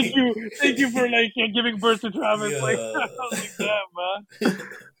like, Yeah, thank you for like giving birth to Travis. Like, I yeah. was like, damn, man.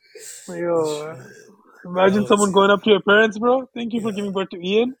 Shit. Yo, That imagine was someone going up to your parents, bro. Thank you for yeah. giving birth to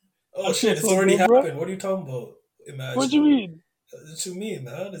Ian. Oh I feel shit! It's so already good, bro. happened. What are you talking about? What do you Imagine. mean? What you mean,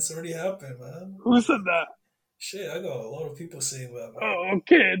 man? It's already happened, man. Who said that? Shit, I got a lot of people saying that, Oh,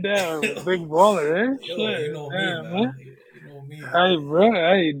 okay, damn, man. big baller, eh? Yo, you Shit, know me, damn, man. man. You know me. Hey, bro,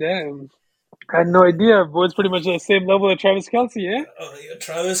 hey, damn. I had no idea. Boy's pretty much the same level as Travis Kelsey, eh? Yeah,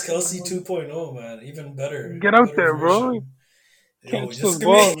 Travis Kelsey 2.0, man. Even better. Get out Better there, bro. version. Yo, Catch those just give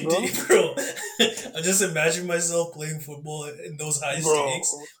me, balls, bro. bro. I just imagine myself playing football in those high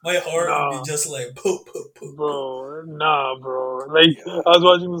stakes. Bro, My heart would be nah, just like poop, poop, poop, poop. bro, nah, bro. Like, Yeah, I was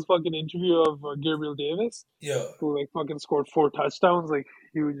watching this fucking interview of Gabriel Davis, yeah, who like fucking scored 4 touchdowns, like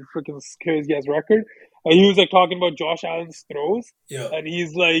huge freaking crazy ass record. And he was like talking about Josh Allen's throws, yeah. and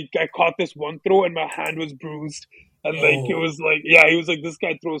he's like, I caught this one throw and my hand was bruised, and like it Oh, was like, yeah, he was like, this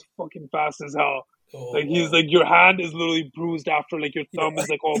guy throws fucking fast as hell. oh, Like he's wow. like, your hand is literally bruised after like your thumb Yeah, is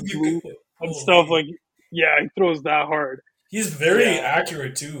like all you blue could. and stuff. Holy. Like, yeah, he throws that hard. He's very Yeah,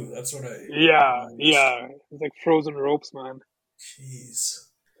 accurate too. That's what I yeah, noticed. yeah. It's like frozen ropes, man. Jeez.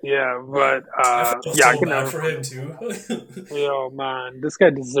 Yeah, But but I felt yeah, I so can bad never for him forget. too. Yo, man, this guy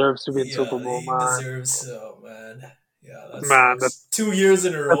deserves to be in Super Yeah, Bowl, he man. deserves. Oh man, yeah, that Man, sucks. 2 years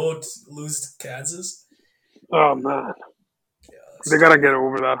in a that row to lose to Kansas. oh man, Yeah, that's they gotta tough. get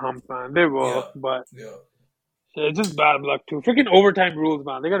over that hump, man. They will, Yeah, but yeah. yeah, it's just bad luck too. Freaking overtime rules,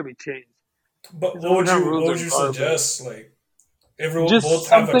 man. They gotta be changed. But These overtime what rules would are you garbage. suggest? Like everyone both Just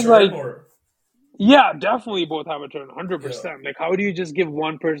have a something turn, like, or yeah, definitely both have a turn, yeah, 100%. Like, how do you just give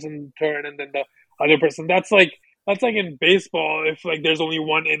one person turn and then the other person? That's like in baseball. If like there's only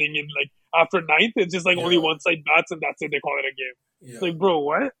one inning in like after ninth, it's just like only yeah, one side bats and that's it. They call it a game. It's yeah, like, bro,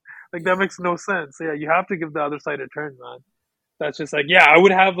 what? Like that yeah. makes no sense. So, yeah, you have to give the other side a turn, man. That's just like, yeah, I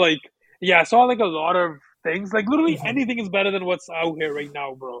would have like, yeah, I saw like a lot of things. Like literally Hmm. anything is better than what's out here right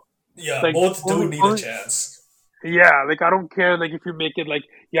now, bro. Yeah, Like both do need a only chance. yeah, like I don't care like if you make it like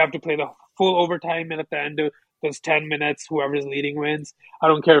you have to play the full overtime and at the end of those 10 minutes, whoever's leading wins. I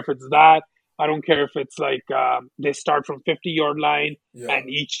don't care if it's that. I don't care if it's like they start from 50-yard line Yeah, and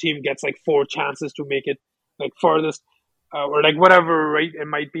each team gets like four chances to make it like furthest or like whatever rate it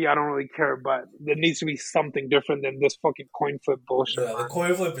might be. I don't really care, but there needs to be something different than this fucking coin flip bullshit, yeah. The man.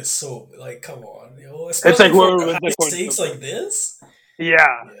 coin flip is so like, come on, It's especially like for whoever high wins the coin flip stakes like wins. this. Yeah,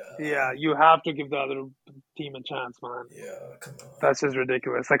 yeah, Yeah, you have to give the other team a chance, man. yeah. Come on. That's just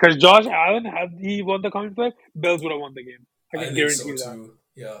ridiculous. Like, cause Josh Allen, had he won the coin flip, Bills would have won the game. I I can think guarantee so you that. too.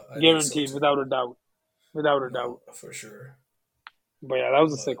 Yeah, I think so Guaranteed, too. without a doubt. Without a doubt. No, for sure. But yeah, that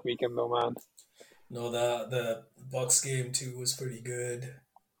was a But sick weekend though, man. no, the Bucks game too was pretty good.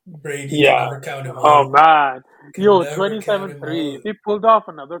 Brady can Yeah. never count him Oh out. man. Can Yo, never count him 27-3. If out. he pulled off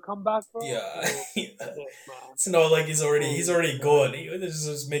another comeback, bro. Yeah, Oh shit, man. it's not like he's Holy already shit. going.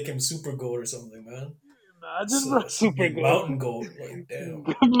 Just make him super goat or something, man. Imagine bro, So super be good. mountain goat, like damn,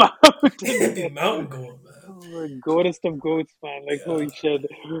 Mountain be goat. mountain goat, man. The goatest of goats, man. Like Yeah, holy shit.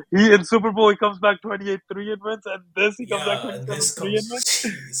 He in Super Bowl he comes back 28-3 and wins, and this he comes back yeah. And this 27-3 and comes, wins.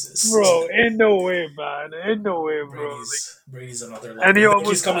 Jesus, Bro, ain't no way, man. Ain't no way, bro. Like, Brady's another and level. he You think he's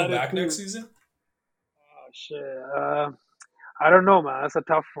almost coming had it back next too. season? Oh shit. I don't know, man. That's a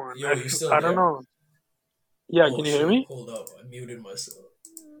tough one. Yo, you still I don't there? know. Yeah, Oh can you hear shit! me? Hold up, I muted myself.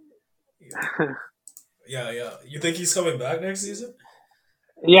 Yeah, yeah. You think he's coming back next season?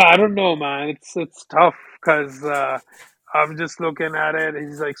 Yeah, I don't know, man. It's tough because I'm just looking at it.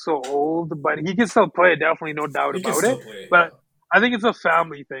 He's like so old, but he can still play. Definitely, no doubt He can about it. still play. But Yeah, I think it's a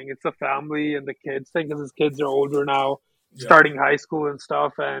family thing. It's a family and the kids thing because his kids are older now, yeah. starting high school and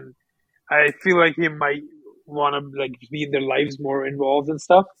stuff. And I feel like he might want to like be in their lives more involved and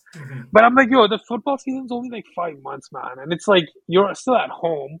stuff. Hmm. But I'm like, yo, the football season's only like 5 months, man, and it's like you're still at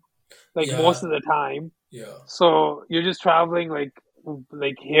home like most Yeah, of the time. yeah. So you're just traveling like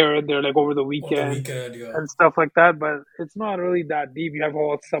here and there, like over the On the weekend weekend, yeah, and stuff like that. But it's not really that deep. You have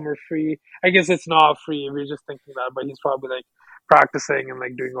all summer free. I guess it's not free if you're just thinking that. But he's probably like practicing and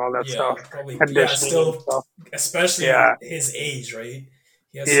like doing all that stuff, yeah. Probably, yeah. conditioning and Still, stuff. especially Yeah, his age, right?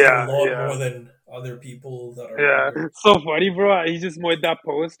 He has to do a yeah, lot yeah, more than other people that are yeah. younger. So funny, bro. He just made that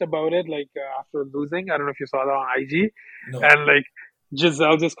post about it like after losing. I don't know if you saw that on IG, No. and like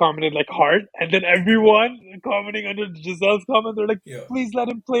Giselle just commented like heart, and then everyone commenting under Giselle's comment, they're like, Yeah. "Please let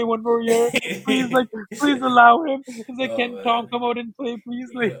him play one more year. Please, like, please allow him." It's like, Oh "Can Tom man. come out and play, please?"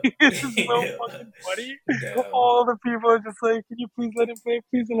 Like, Yeah. it's just so Yeah. fucking funny. Damn. All the people are just like, "Can you please let him play?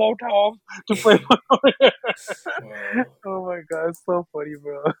 Please allow Tom to play one more year." Wow. Oh my god, it's so funny,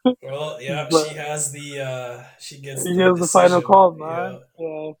 bro. Well, yeah, But she has the she gets he the has the final decision. call, Yeah. man.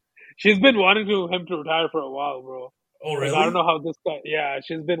 Yeah. She's been wanting him to retire for a while, bro. Oh, Like I don't really? know how this guy. Yeah,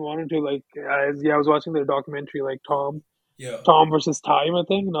 she's been wanting to like. Yeah, I was watching their documentary, like Yeah. Tom versus Time. I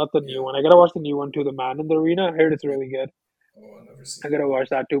think not the new Yeah. one. I gotta watch the new one too. The Man in the Arena. I heard it's Yeah. really good. Oh, I've never I seen gotta that. watch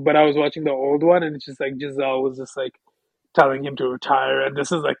that too. But I was watching the old one, and it's just like Giselle was just like telling him to retire, and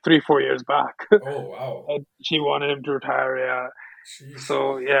this is like 3 4 years back. Oh, wow. And she wanted him to retire. Yeah. Sheesh.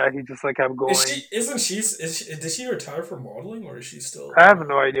 So yeah, he just like kept Is going. she? Isn't she? Did she retire from modeling, or is she still? I have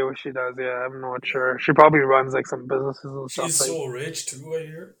no idea what she does. Yeah, I'm not Yeah. sure. She probably runs like some businesses and stuff. She's Like, so rich too. I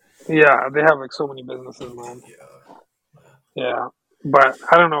hear. yeah, they have like so many businesses, man. Yeah. Yeah, but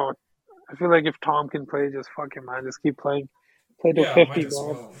I don't know. I feel like if Tom can play, just fuck him, man. Just keep playing. Play to Yeah. Might 50, as man.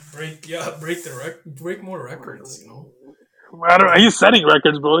 well break. Yeah. Break the break more records. I don't. Break. He's setting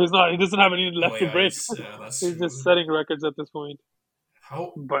records, bro. He's not. He doesn't have any Oh left to yeah. break. Yeah. That's He's just true. setting records at this point.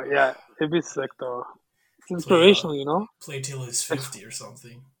 How? But yeah, it'd be sick though. It's Play inspirational, you know. play till he's If, 50 or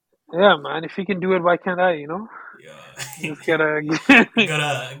something. yeah, man. If he can do it, why can't I? You know. Yeah. Just gotta You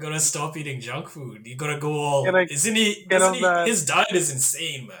gotta stop eating junk food. You gotta go all. gotta get Isn't on he? that His diet is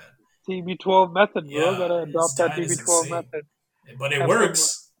insane, man. TB12 method, bro. Yeah, Gotta his adopt that diet is TB12 insane, method. but it Have some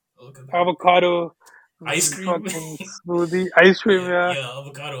works. Look at that. avocado, Ice cream. fucking smoothie, ice cream, Yeah, yeah. yeah,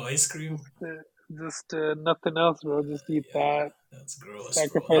 avocado ice cream. Just nothing else, bro. Just eat Yeah, that. that's gross, bro.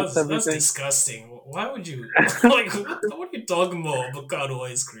 Sacrifice That's everything. disgusting. Why would you like? What are you talking about? Avocado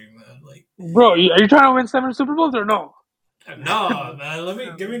ice cream, man. Like, Bro, are you trying to win 7 Super Bowls or no? nah, man. Let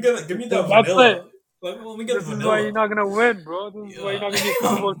me give me that That's it. vanilla. Let me get This is why you're vanilla. not gonna win, bro. This is why you're Yeah. not gonna be a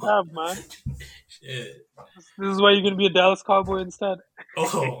Cowboy cap, man. Shit. This is why you're gonna be a Dallas Cowboy instead.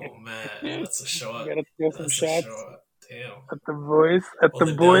 Oh man, that's a You shot. gotta throw some That's a shots shot. Damn. at the boys. At All the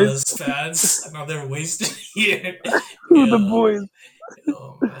the boys. Dallas fans, another wasted year. Who the Yeah. boys?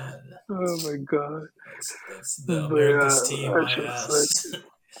 Oh man, Oh my god. that's the But America's yeah, team. that's My just ass. sick.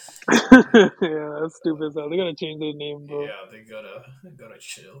 Yeah, that's stupid. So they gotta change their name, bro. Yeah, they gotta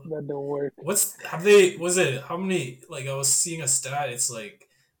chill. That don't work. Was it how many like I was seeing a stat, it's like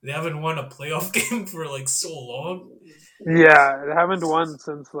they haven't won a playoff game for like so long. Yeah, they haven't won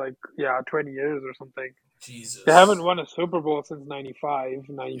since 20 years or something. They haven't Jesus. won a Super Bowl since 95,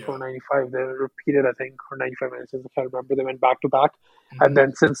 Yeah. 94, 95. They repeated, I think, or 95, 96. I can't remember. They went back to back. And Hmm.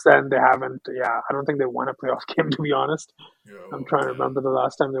 then since then, they haven't, yeah, I don't think they won a playoff game, to be honest. Yeah, I'm well, trying to damn. remember the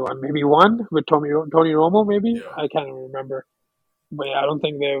last time they won. Maybe one with Tony Romo, maybe? Yeah. I can't even remember. But yeah, I don't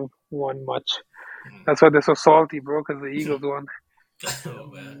think they've won much. Hmm. That's why they're so salty, bro, because the Eagles won. Oh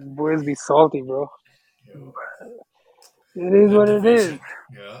man. Boys be salty, bro. Yo, It is that what it is. division.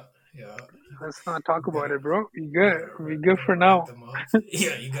 Yeah, yeah. Let's not talk Gotta about it, bro. We good. We good gotta for write now. them off.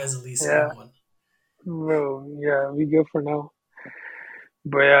 Yeah, you guys at least Yeah, won one. bro. Yeah, we good for now.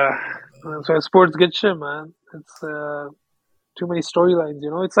 But yeah, that's why sports good shit, man. It's too many storylines, you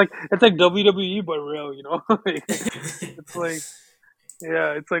know. It's like WWE but real, you know. It's like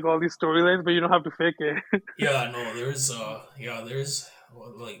it's like all these storylines, but you don't have to fake it. Yeah, no, there's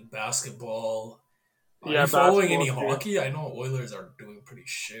like basketball. Are Yeah, you following any basketball's great, hockey? I know Oilers are doing pretty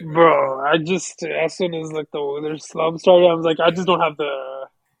shit right now. bro. I just as soon as like the Oilers slump started, I was like, I just don't have the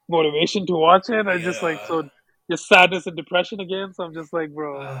motivation to watch it. I just like Yeah, so just sadness and depression again. So I'm just like,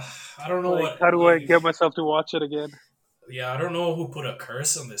 bro, I don't know like what how do I like. get myself to watch it again? Yeah, I don't know who put a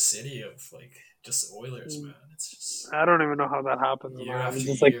curse on the city of like just Oilers, man. It's just I don't even know how that happens, year man. It's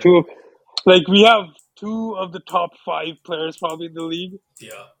after just like year. we have two of the top five players probably in the league,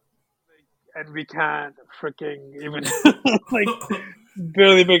 Yeah. and we can't freaking even like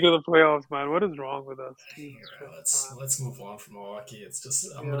barely make it to the playoffs, man. What is wrong with us? Jesus Yeah, Christ, let's man. move on from hockey. It's just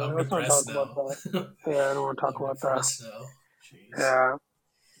Yeah, I'm let's not talk depressed about now. that. Yeah, I don't want to talk I'm about that. depressed now. Jeez.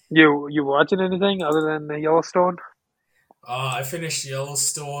 Yeah, you watching anything other than the Yellowstone? I finished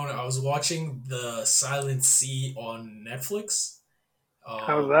Yellowstone. I was watching the Silent Sea on Netflix.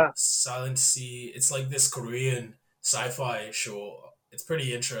 How's that? Silent Sea. It's like this Korean sci-fi show. It's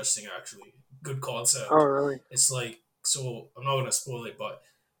pretty interesting, actually. Good Oh, concept. really? It's like so. I'm not gonna spoil it, but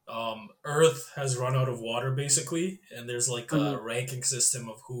Earth has run out of water basically, and there's like Hmm. a ranking system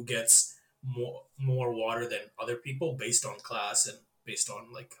of who gets more water than other people based on class and based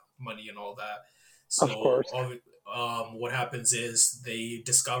on like money and all that. Of So, course. what happens is they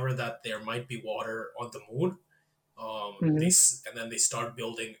discover that there might be water on the moon. Hmm. And then they start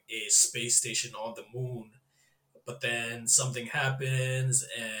building a space station on the moon, but then something happens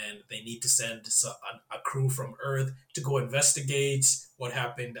and they need to send a crew from Earth to go investigate what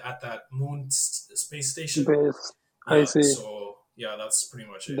happened at that moon space station. Base. I Yeah, see. so yeah, that's pretty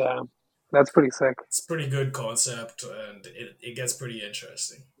much it. Damn, that's pretty sick. It's a pretty good concept and it gets pretty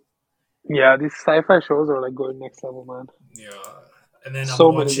interesting. Yeah, these sci-fi shows are like going next level, man. Yeah, and then I'm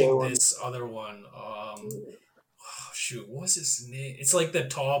So many good watching ones. this other one. Shoot, what's his name? It's like the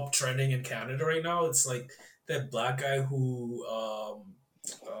top trending in Canada right now. It's like that black guy who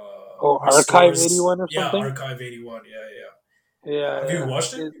Oh, Archive restores. 81 or Yeah, something. Archive 81. Yeah, Yeah, yeah. Have you yeah.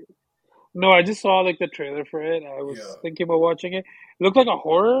 watched it? No, I just saw like the trailer for it. I was Yeah. thinking about watching it. It looked like a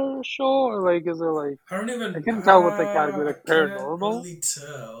horror show, or like is it like I don't I even. can't tell what the category I like can't paranormal. really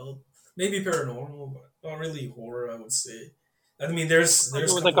tell. Maybe paranormal, but not really horror. I would say. I mean, Looked like it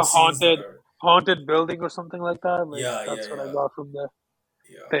there's a was like couple a scenes that haunted are. haunted building or something like that. Like Yeah, yeah, that's what I yeah, got from the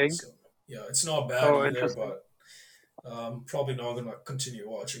yeah. thing. So yeah, it's not bad Oh, either, interesting. but probably not gonna continue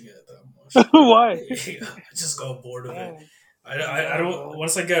watching it that much. Why? Yeah, I just got bored of it. Damn, I damn, don't. man.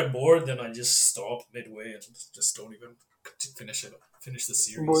 Once I get bored, then I just stop midway and just don't even finish the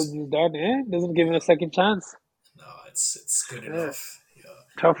Boys series. is done, eh? Doesn't give it a Yeah, second chance. no, it's good Yeah. enough. Yeah,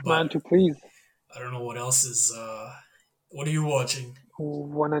 Tough man but to please. I don't know what else is. What are you watching?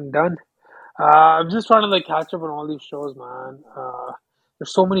 One and done. I'm just trying to like catch up on all these shows, man.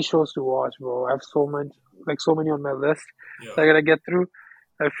 There's so many shows to watch, bro. I have so many on my list Yeah, that I gotta get through.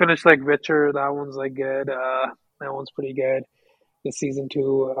 I finished like Witcher. That one's like good. That one's pretty good. the season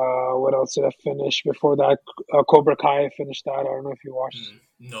two. What else did I finish before that? Cobra Kai. I finished that. I don't know if you watched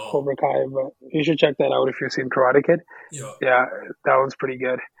No. Cobra Kai, but you should check that out if you've seen Karate Kid. Yeah. Yeah, that one's pretty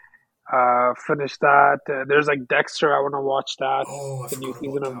good. Finished that. There's like Dexter. I want to watch that. Oh, I The new forgot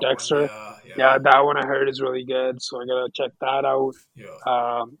season about of that one. Dexter. Yeah, yeah, Yeah, that one I heard is really good, so I gotta check that out.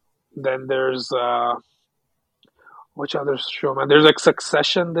 yeah. Then there's which other show, man? There's like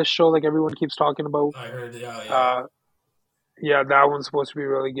Succession. This show, like everyone keeps talking about. I heard. Yeah, yeah. Uh, yeah, that one's supposed to be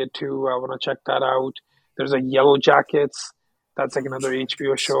really good too. I want to check that out. There's like Yellow Jackets. That's like Yellow another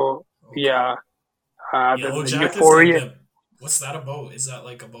HBO Jackets. show. Okay. Yeah. Yellow Then Jackets, like Euphoria. the. What's that about? Is that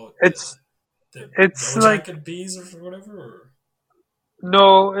like about It's the it's Yellow like Jacket bees or whatever? Or?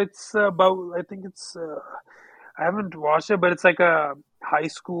 no, it's about. I think it's. I haven't watched it, but it's like a high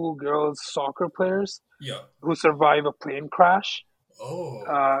school girls soccer players Yeah. who survive a plane crash. Oh,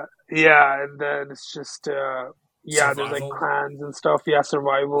 Uh, yeah, and then it's just yeah, there's like survival. clans and stuff. Yeah,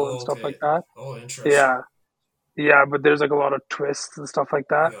 survival and Oh, stuff like okay. that. Oh, interesting. Yeah, yeah, but there's like a lot of twists and stuff like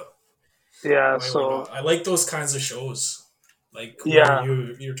that. Yeah. Yeah, Why so not? I like those kinds of shows, like where yeah,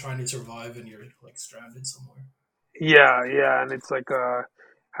 you're trying to survive and you're like stranded somewhere. yeah, and it's like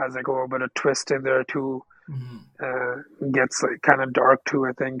has like a little bit of twist in there too. Hmm. Uh, gets like kind of dark too,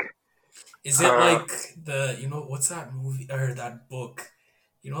 I think. Is it Uh, like what's that movie or that book?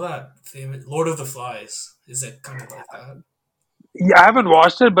 You know that famous Lord of the Flies? Is it kind of like that? yeah, I haven't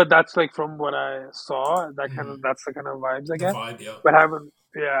watched it, but that's like from what I saw, that kind of Hmm. that's the kind of vibes I The get. vibe, yeah. But I haven't,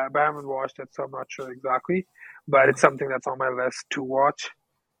 yeah, but I haven't watched it, so I'm not sure exactly. But it's Okay. something that's on my list to watch.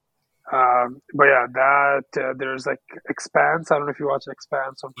 But yeah, that there's like Expanse. I don't know if you watch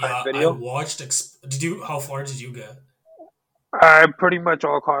Expanse on Prime Yeah, I Video. watched. Did you? How far did you get? I'm pretty much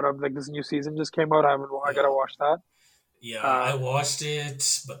all caught up. Like this new season just came out. I haven't. I gotta Yeah, watch that. yeah. I Uh, watched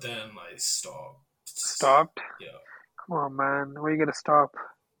it, but then I stopped. Stopped. Yeah, Come on, man. Where you gonna stop?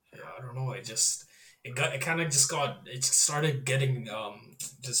 yeah. I don't know. It kind of just got. It started getting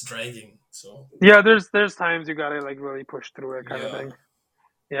just dragging. So Yeah, there's times you gotta like really push through it, kind of yeah, thing.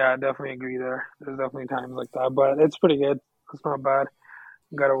 Yeah, I definitely agree there. There's definitely times like that, but it's pretty good. It's not bad.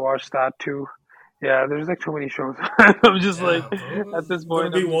 Gotta watch that too. Yeah, there's like too many shows. I'm just like, damn, bro. at this I'm gonna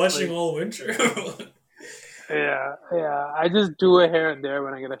point, be I'm just watching like, all winter. yeah. I just do it here and there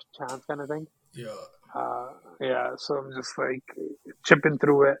when I get a chance, kind of thing. Yeah, Uh, yeah, so I'm just like chipping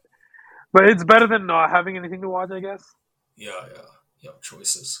through it. But it's better than not having anything to watch, I guess. yeah, yeah, yeah.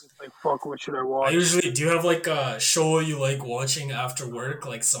 Choices. It's like, fuck, what should I I watch? usually do you have like a show you like watching after work,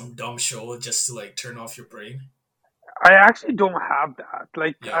 like some dumb show just to like turn off your brain? I actually don't have that.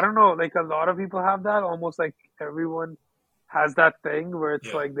 Like, I Yeah, don't know, like a lot of people have that. Almost like everyone has that thing where it's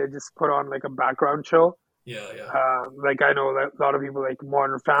yeah, like they just put on like a background show. yeah, yeah, Like I know that a lot of people like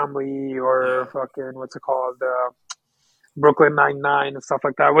Modern Family yeah. or fucking what's it called, Brooklyn Nine Nine and stuff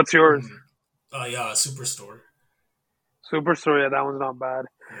like that. What's yours? Mm-hmm. Yeah, Superstore. Superstore. Yeah, that one's not bad.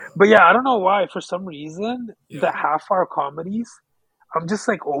 Yeah, But yeah, I don't know why. For some reason, the yeah, half-hour comedies, I'm just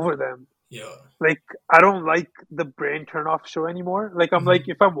like over them. yeah. Like I don't like the brain turn off show anymore. Like I'm like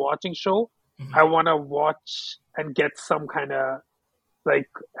Mm-hmm. if I'm watching show, I Mm-hmm. want to watch and get some kind of like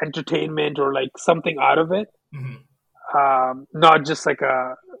entertainment or like something out of it. Mm-hmm. Not just like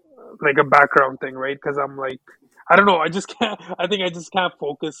a background thing, right? Because I'm like, I don't know, I just can't. I think I just can't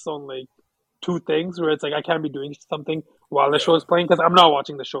focus on like two things where it's like I can't be doing something while the show Yeah. is playing because I'm not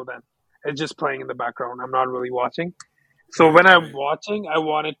watching the show then. It's just playing in the background. I'm not really watching. So Right. when I'm Right. watching, I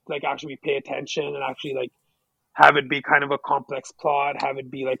want it like actually pay attention and actually like have it be kind of a complex plot, have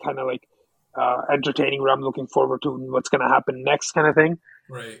it be like kind of like entertaining where I'm looking forward to what's gonna happen next kind of thing.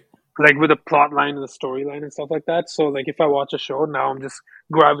 Right. Like with the plot line and the storyline and stuff like that. So like if I watch a show now, I'm just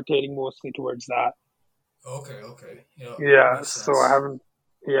gravitating mostly towards that. Okay. Okay. Yeah, that Yeah. makes So I sense. haven't.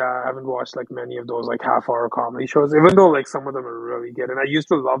 Yeah, I haven't watched like many of those like half-hour comedy shows, even though like some of them are really good, and I used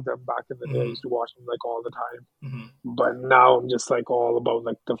to love them back in the day. I Mm-hmm. used to watch them like all the time, Mm-hmm. but now I'm just like all about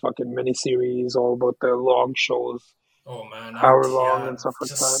like the fucking miniseries, all about the long shows, Oh man, hour long yeah, and stuff like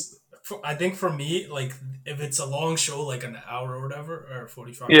that. just I think for me, like if it's a long show, like an hour or whatever, or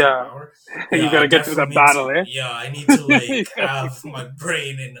 45 to an Yeah, hour, you yeah, I gotta get through definitely that need to. battle, eh? Yeah, I need to You like gotta get have through my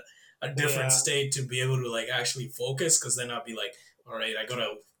brain in a different yeah, state to be able to like actually focus, because then I'll be like, all right, I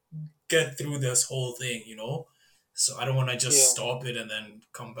gotta get through this whole thing, you know. So I don't want to just yeah, stop it and then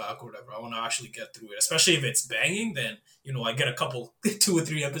come back or whatever. I want to actually get through it, especially if it's banging. Then I get a couple, 2 or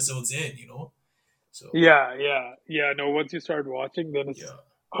 3 episodes in, So yeah. No, once you start watching, then it's yeah,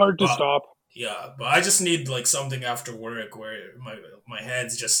 hard to but stop. yeah, but I just need like something after work where my head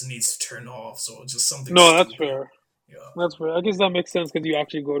just needs to turn off. So just something No, that's stupid. fair. Yeah, That's fair. I guess that makes sense because you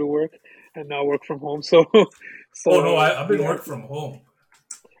actually go to work and now work from home. So Oh no, So I've been yeah. work from home.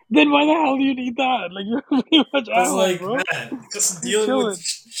 Then why the hell do you need that? Like you're pretty much at Cause home, like bro. man, just You're dealing with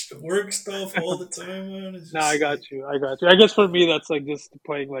chilling. work stuff all the time, man. It's Nah, I just got like you. I got you. I guess for me that's like just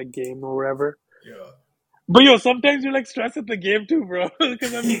playing like game or whatever. yeah. But yo, sometimes you're like stressed at the game too, bro.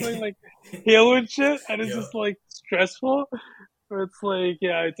 Because I've been playing like Halo and shit, and it's Yeah. just like stressful. Where it's like,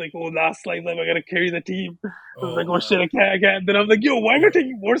 yeah, it's like, oh, last life, I gotta carry the team. I was like, Oh oh shit, man. I can't, I can't. Then I'm like, yo, why am I Yeah.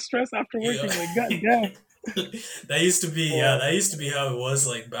 taking more stress after Yeah. working? Like, god damn. That used to be yeah, Yeah. that used to be how it was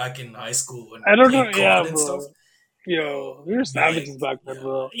like back in high school when I don't know. playing Yeah, COD and stuff. bro. Yo, Yo, we were it'd be like savages back then,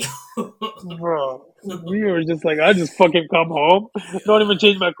 bro. yeah. Bro, we were just like, I just fucking come home, don't even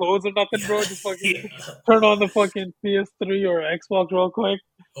change my clothes or nothing, Yeah. bro. Just fucking Yeah. turn on the fucking PS3 or Xbox real quick.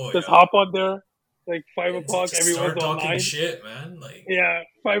 Oh Just yeah. hop on there, like five And o'clock, just everyone's start talking online. shit, man. Like Yeah,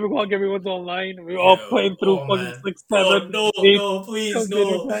 5 o'clock, everyone's online. We're all yo, playing through oh fucking man. six, Bro, seven, no, eight no, please, till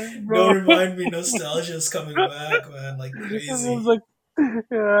dinner no. time, Don't bro. remind me nostalgia's coming back, man, like And it was crazy. like,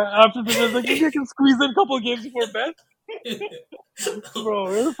 yeah, after dinner, it's like maybe I can squeeze in a couple of games before bed, bro.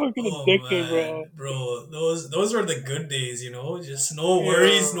 We were fucking Oh addicted, man, bro. bro, those were the good days, you know. Just no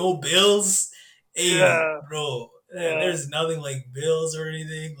worries, Yeah, no bills. Hey, yeah, bro, yeah. there's nothing like bills or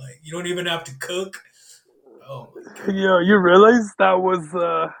anything. Like you don't even have to cook. Oh my god. Yeah, you realize that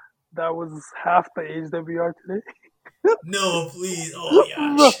was half the age that we are today, No, please. Oh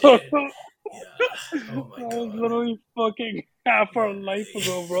yeah, bro. shit. That Yeah. Oh my was god. literally fucking half our life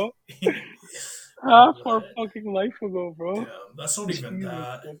ago, bro. Yeah. Oh Half our man. fucking life ago, bro. Damn. That's not even Jesus,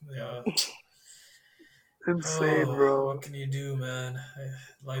 that. man. Yeah. Insane, Oh, what bro. can you do, man?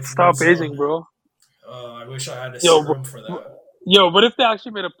 Life Stop moves aging, on. bro. I wish I had a Yo, serum for that. yo, what if they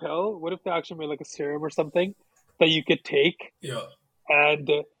actually made a pill? What if they actually made like a serum or something that you could take Yeah. and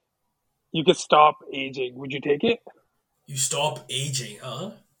you could stop aging? Would you take it? You stop aging,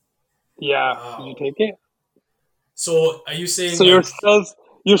 huh? Yeah, would you Wow. take it? So are you saying So like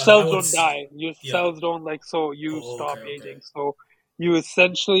your I cells would? don't die. Your Yeah. cells don't like so you Oh, okay, stop okay. aging. So you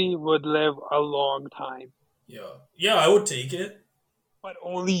essentially would live a long time, Yeah. Yeah, I would take it. but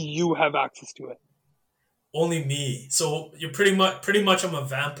only you have access to it. Only me. So you're pretty much I'm a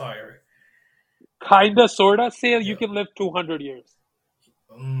vampire. Kinda, sorta. Say you Yeah. can live 200 years.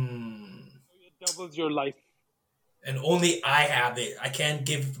 Mm. It doubles your life. And only I have it. I can't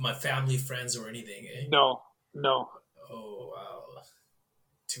give my family, friends, or anything. Eh? No, no. Oh wow.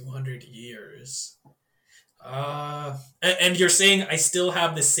 200 years. And you're saying I still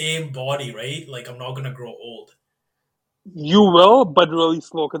have the same body, right? Like I'm not gonna grow old. You will, but really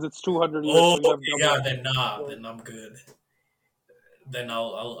slow because it's 200 years, Oh, so you have okay, yeah. double. Then nah. So, Then I'm good. Then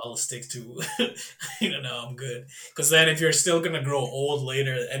I'll stick to no, I'm good. Because then if you're still gonna grow old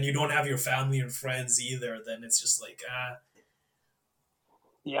later and you don't have your family and friends either, then it's just like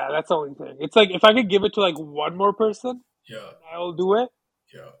yeah, that's the only thing. It's like if I could give it to like one more person, yeah, I'll do it.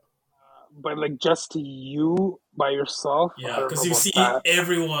 yeah, But like just to you by yourself, I yeah. don't know Because you about see that.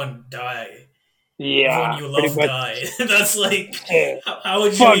 everyone die, everyone Yeah, you pretty love much. die. That's like Yeah. how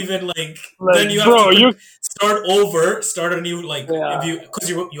would you Fuck, even like? like Then you have to bro, you. start over, start a new like if Yeah, you because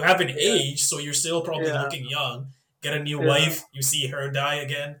you haven't yeah, aged, so you're still probably yeah, looking young. Get a new yeah, wife, you see her die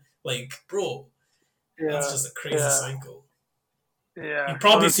again. Like, bro, that's yeah, just a crazy yeah, cycle. yeah. You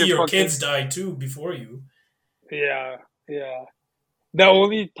probably Unless see you're your fucking. kids die too before you. Yeah, yeah. The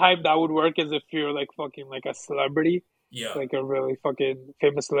only time that would work is if you're like fucking like a celebrity, Yeah. like a really fucking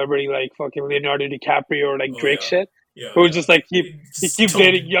famous celebrity, like fucking Leonardo DiCaprio or like Oh Drake yeah. shit, Yeah. who Yeah. just like he Just keeps don't.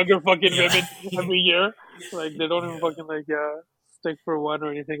 dating younger fucking Yeah. women every year. Like they don't even Yeah. fucking like stick for one or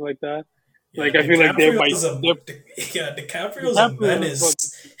anything like that. Yeah. Like I feel like they might. Yeah. DiCaprio's a DiCaprio is menace.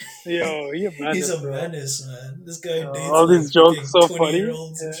 fucking yo, he a He's menace, a bro. menace, man. This guy dates All like these jokes freaking so 20 year funny.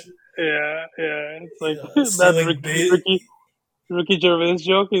 olds and Yeah, shit. yeah, yeah. It's like Yeah. that Stealing bait. Ricky Gervais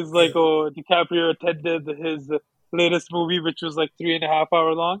joke is like, Yeah. oh, DiCaprio attended his latest movie, which was like 3.5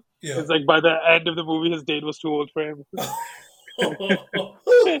 hour long. Yeah. It's like by the end of the movie, his date was too old for him. Oh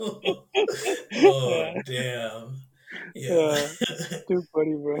Yeah, damn. Yeah. yeah, too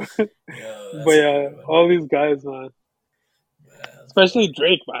funny, bro. Yeah, But that's a yeah, good one. all these guys, man, Man. especially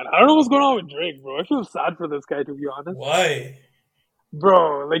Drake, man. I don't know what's going on with Drake, bro. I feel sad for this guy, to be honest, Why?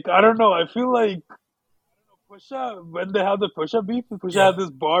 bro. Like, I don't know. I feel like Pusha, when they had the Pusha beef, Pusha Yeah. had this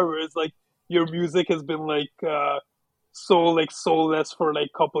bar where it's like your music has been like soulless for like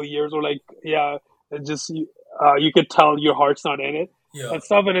couple years or like yeah, it just you could tell your heart's not in it Yeah. and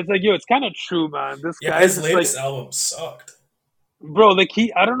stuff. And it's like yo, it's kind of true, man. This Yeah, guy's his just like latest album sucked. bro, like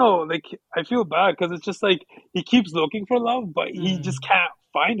he I don't know, like I feel bad because it's just like he keeps looking for love, but he just Hmm. can't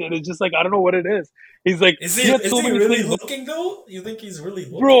find it. It's just like I don't know what it is. He's like Is he he had is so he many really things, looking though? You think he's really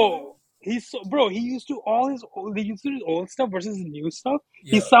looking bro. though? He's so bro. He used to all his they used to his old stuff versus his new stuff.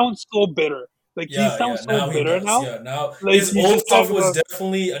 He Yeah. sounds so bitter. Like he Yeah, yeah. sounds so Now he bitter does. now. Yeah, now Like his he's old just stuff talking was about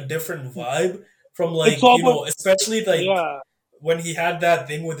definitely a different vibe from it's like all about especially like yeah. when he had that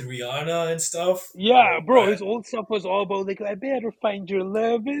thing with Rihanna and stuff. Yeah, Oh bro, man. his old stuff was all about like I better find your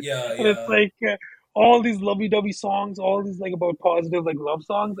love it, Yeah, and it's yeah, like all these lovey-dovey songs, all these like about positive like love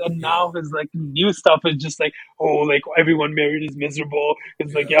songs, and yeah, now his like new stuff is just like oh like everyone married is miserable.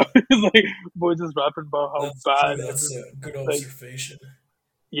 It's like yeah, yeah. it's like boy just rapping about how That's true. bad That's every a good like observation.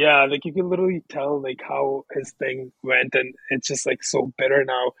 yeah, like you can literally tell like how his thing went, and it's just like so bitter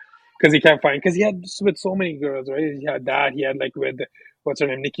now because he can't find because he had with so many girls, right? He had that, he had like with what's her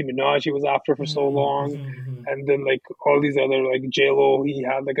name, Nicki Minaj, he was after for so Mm-hmm, long, mm-hmm. and then like all these other like J Lo, he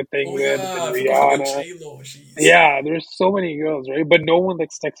had like a thing Oh with, yeah, and I forgot about Rihanna. J Lo. Jeez. Yeah, there's so many girls, right? But no one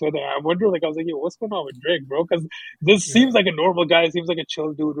like sticks with her. I wonder, like, I was like, yo, what's going on with Drake, bro? Because this Yeah, seems like a normal guy, seems like a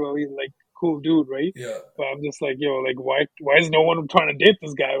chill dude, really like cool dude, right? yeah. But I'm just like, yo, like, why is no one trying to date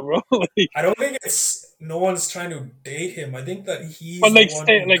this guy, bro? Like, I don't think it's no one's trying to date him. I think that but he's the like, one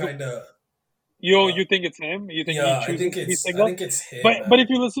stay who like, kind of. yo, Uh, you think it's him? You think he yeah, chooses to be I single? think it's him, But man. if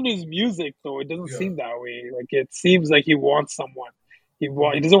you listen to his music, though, it doesn't Yeah. seem that way. Like, it seems like he wants someone. He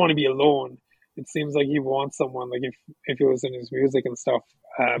Mm, doesn't want to be alone. It seems like he wants someone. Like if you listen to his music and stuff,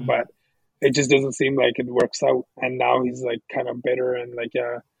 mm. but it just doesn't seem like it works out. And now he's like kind of bitter and like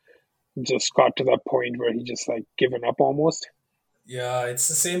just got to that point where he just like given up almost. Yeah, it's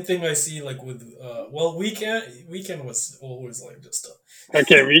the same thing I see like with well, weekend was always like just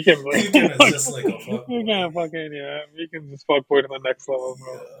Okay, a we can weekend is just like a fuck we boy. can fucking yeah, we can just fuck boy to the next level,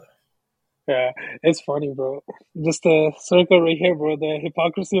 bro. Yeah. Yeah, it's funny, bro. Just a circle right here, bro. The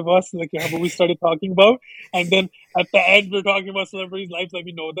hypocrisy of us, like how we started talking about, and then at the end we're talking about celebrities' lives like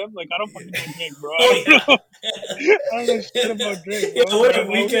we know them. Like I don't fucking know Drake, bro. I Oh don't yeah. know. I don't know shit about Drake, Yeah, bro. what But if I'm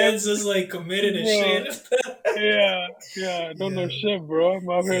out here, weekends just like committed a bro. shit? Yeah, yeah. I don't know Yeah, shit, bro. I'm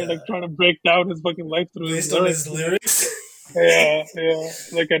out here yeah. like trying to break down his fucking life through his Based on lyrics. his You know? lyrics. Yeah, yeah.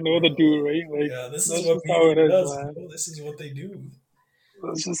 Like I know the Bro. dude, right? Like Yeah, this is that's what just how media it is, does, man. bro. This is what they do.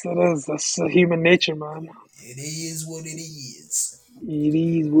 That's just it is. That's human nature, man. It is what it is. It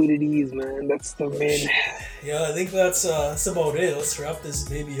is what it is, man. That's the But main. shit. Yeah, I think that's about it. Let's wrap this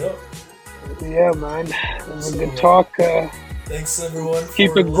baby up. Yeah, man. It was a So good talk. thanks everyone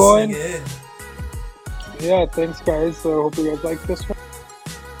Keep for it listening going. in. Yeah, thanks, guys. Hope you guys like this one.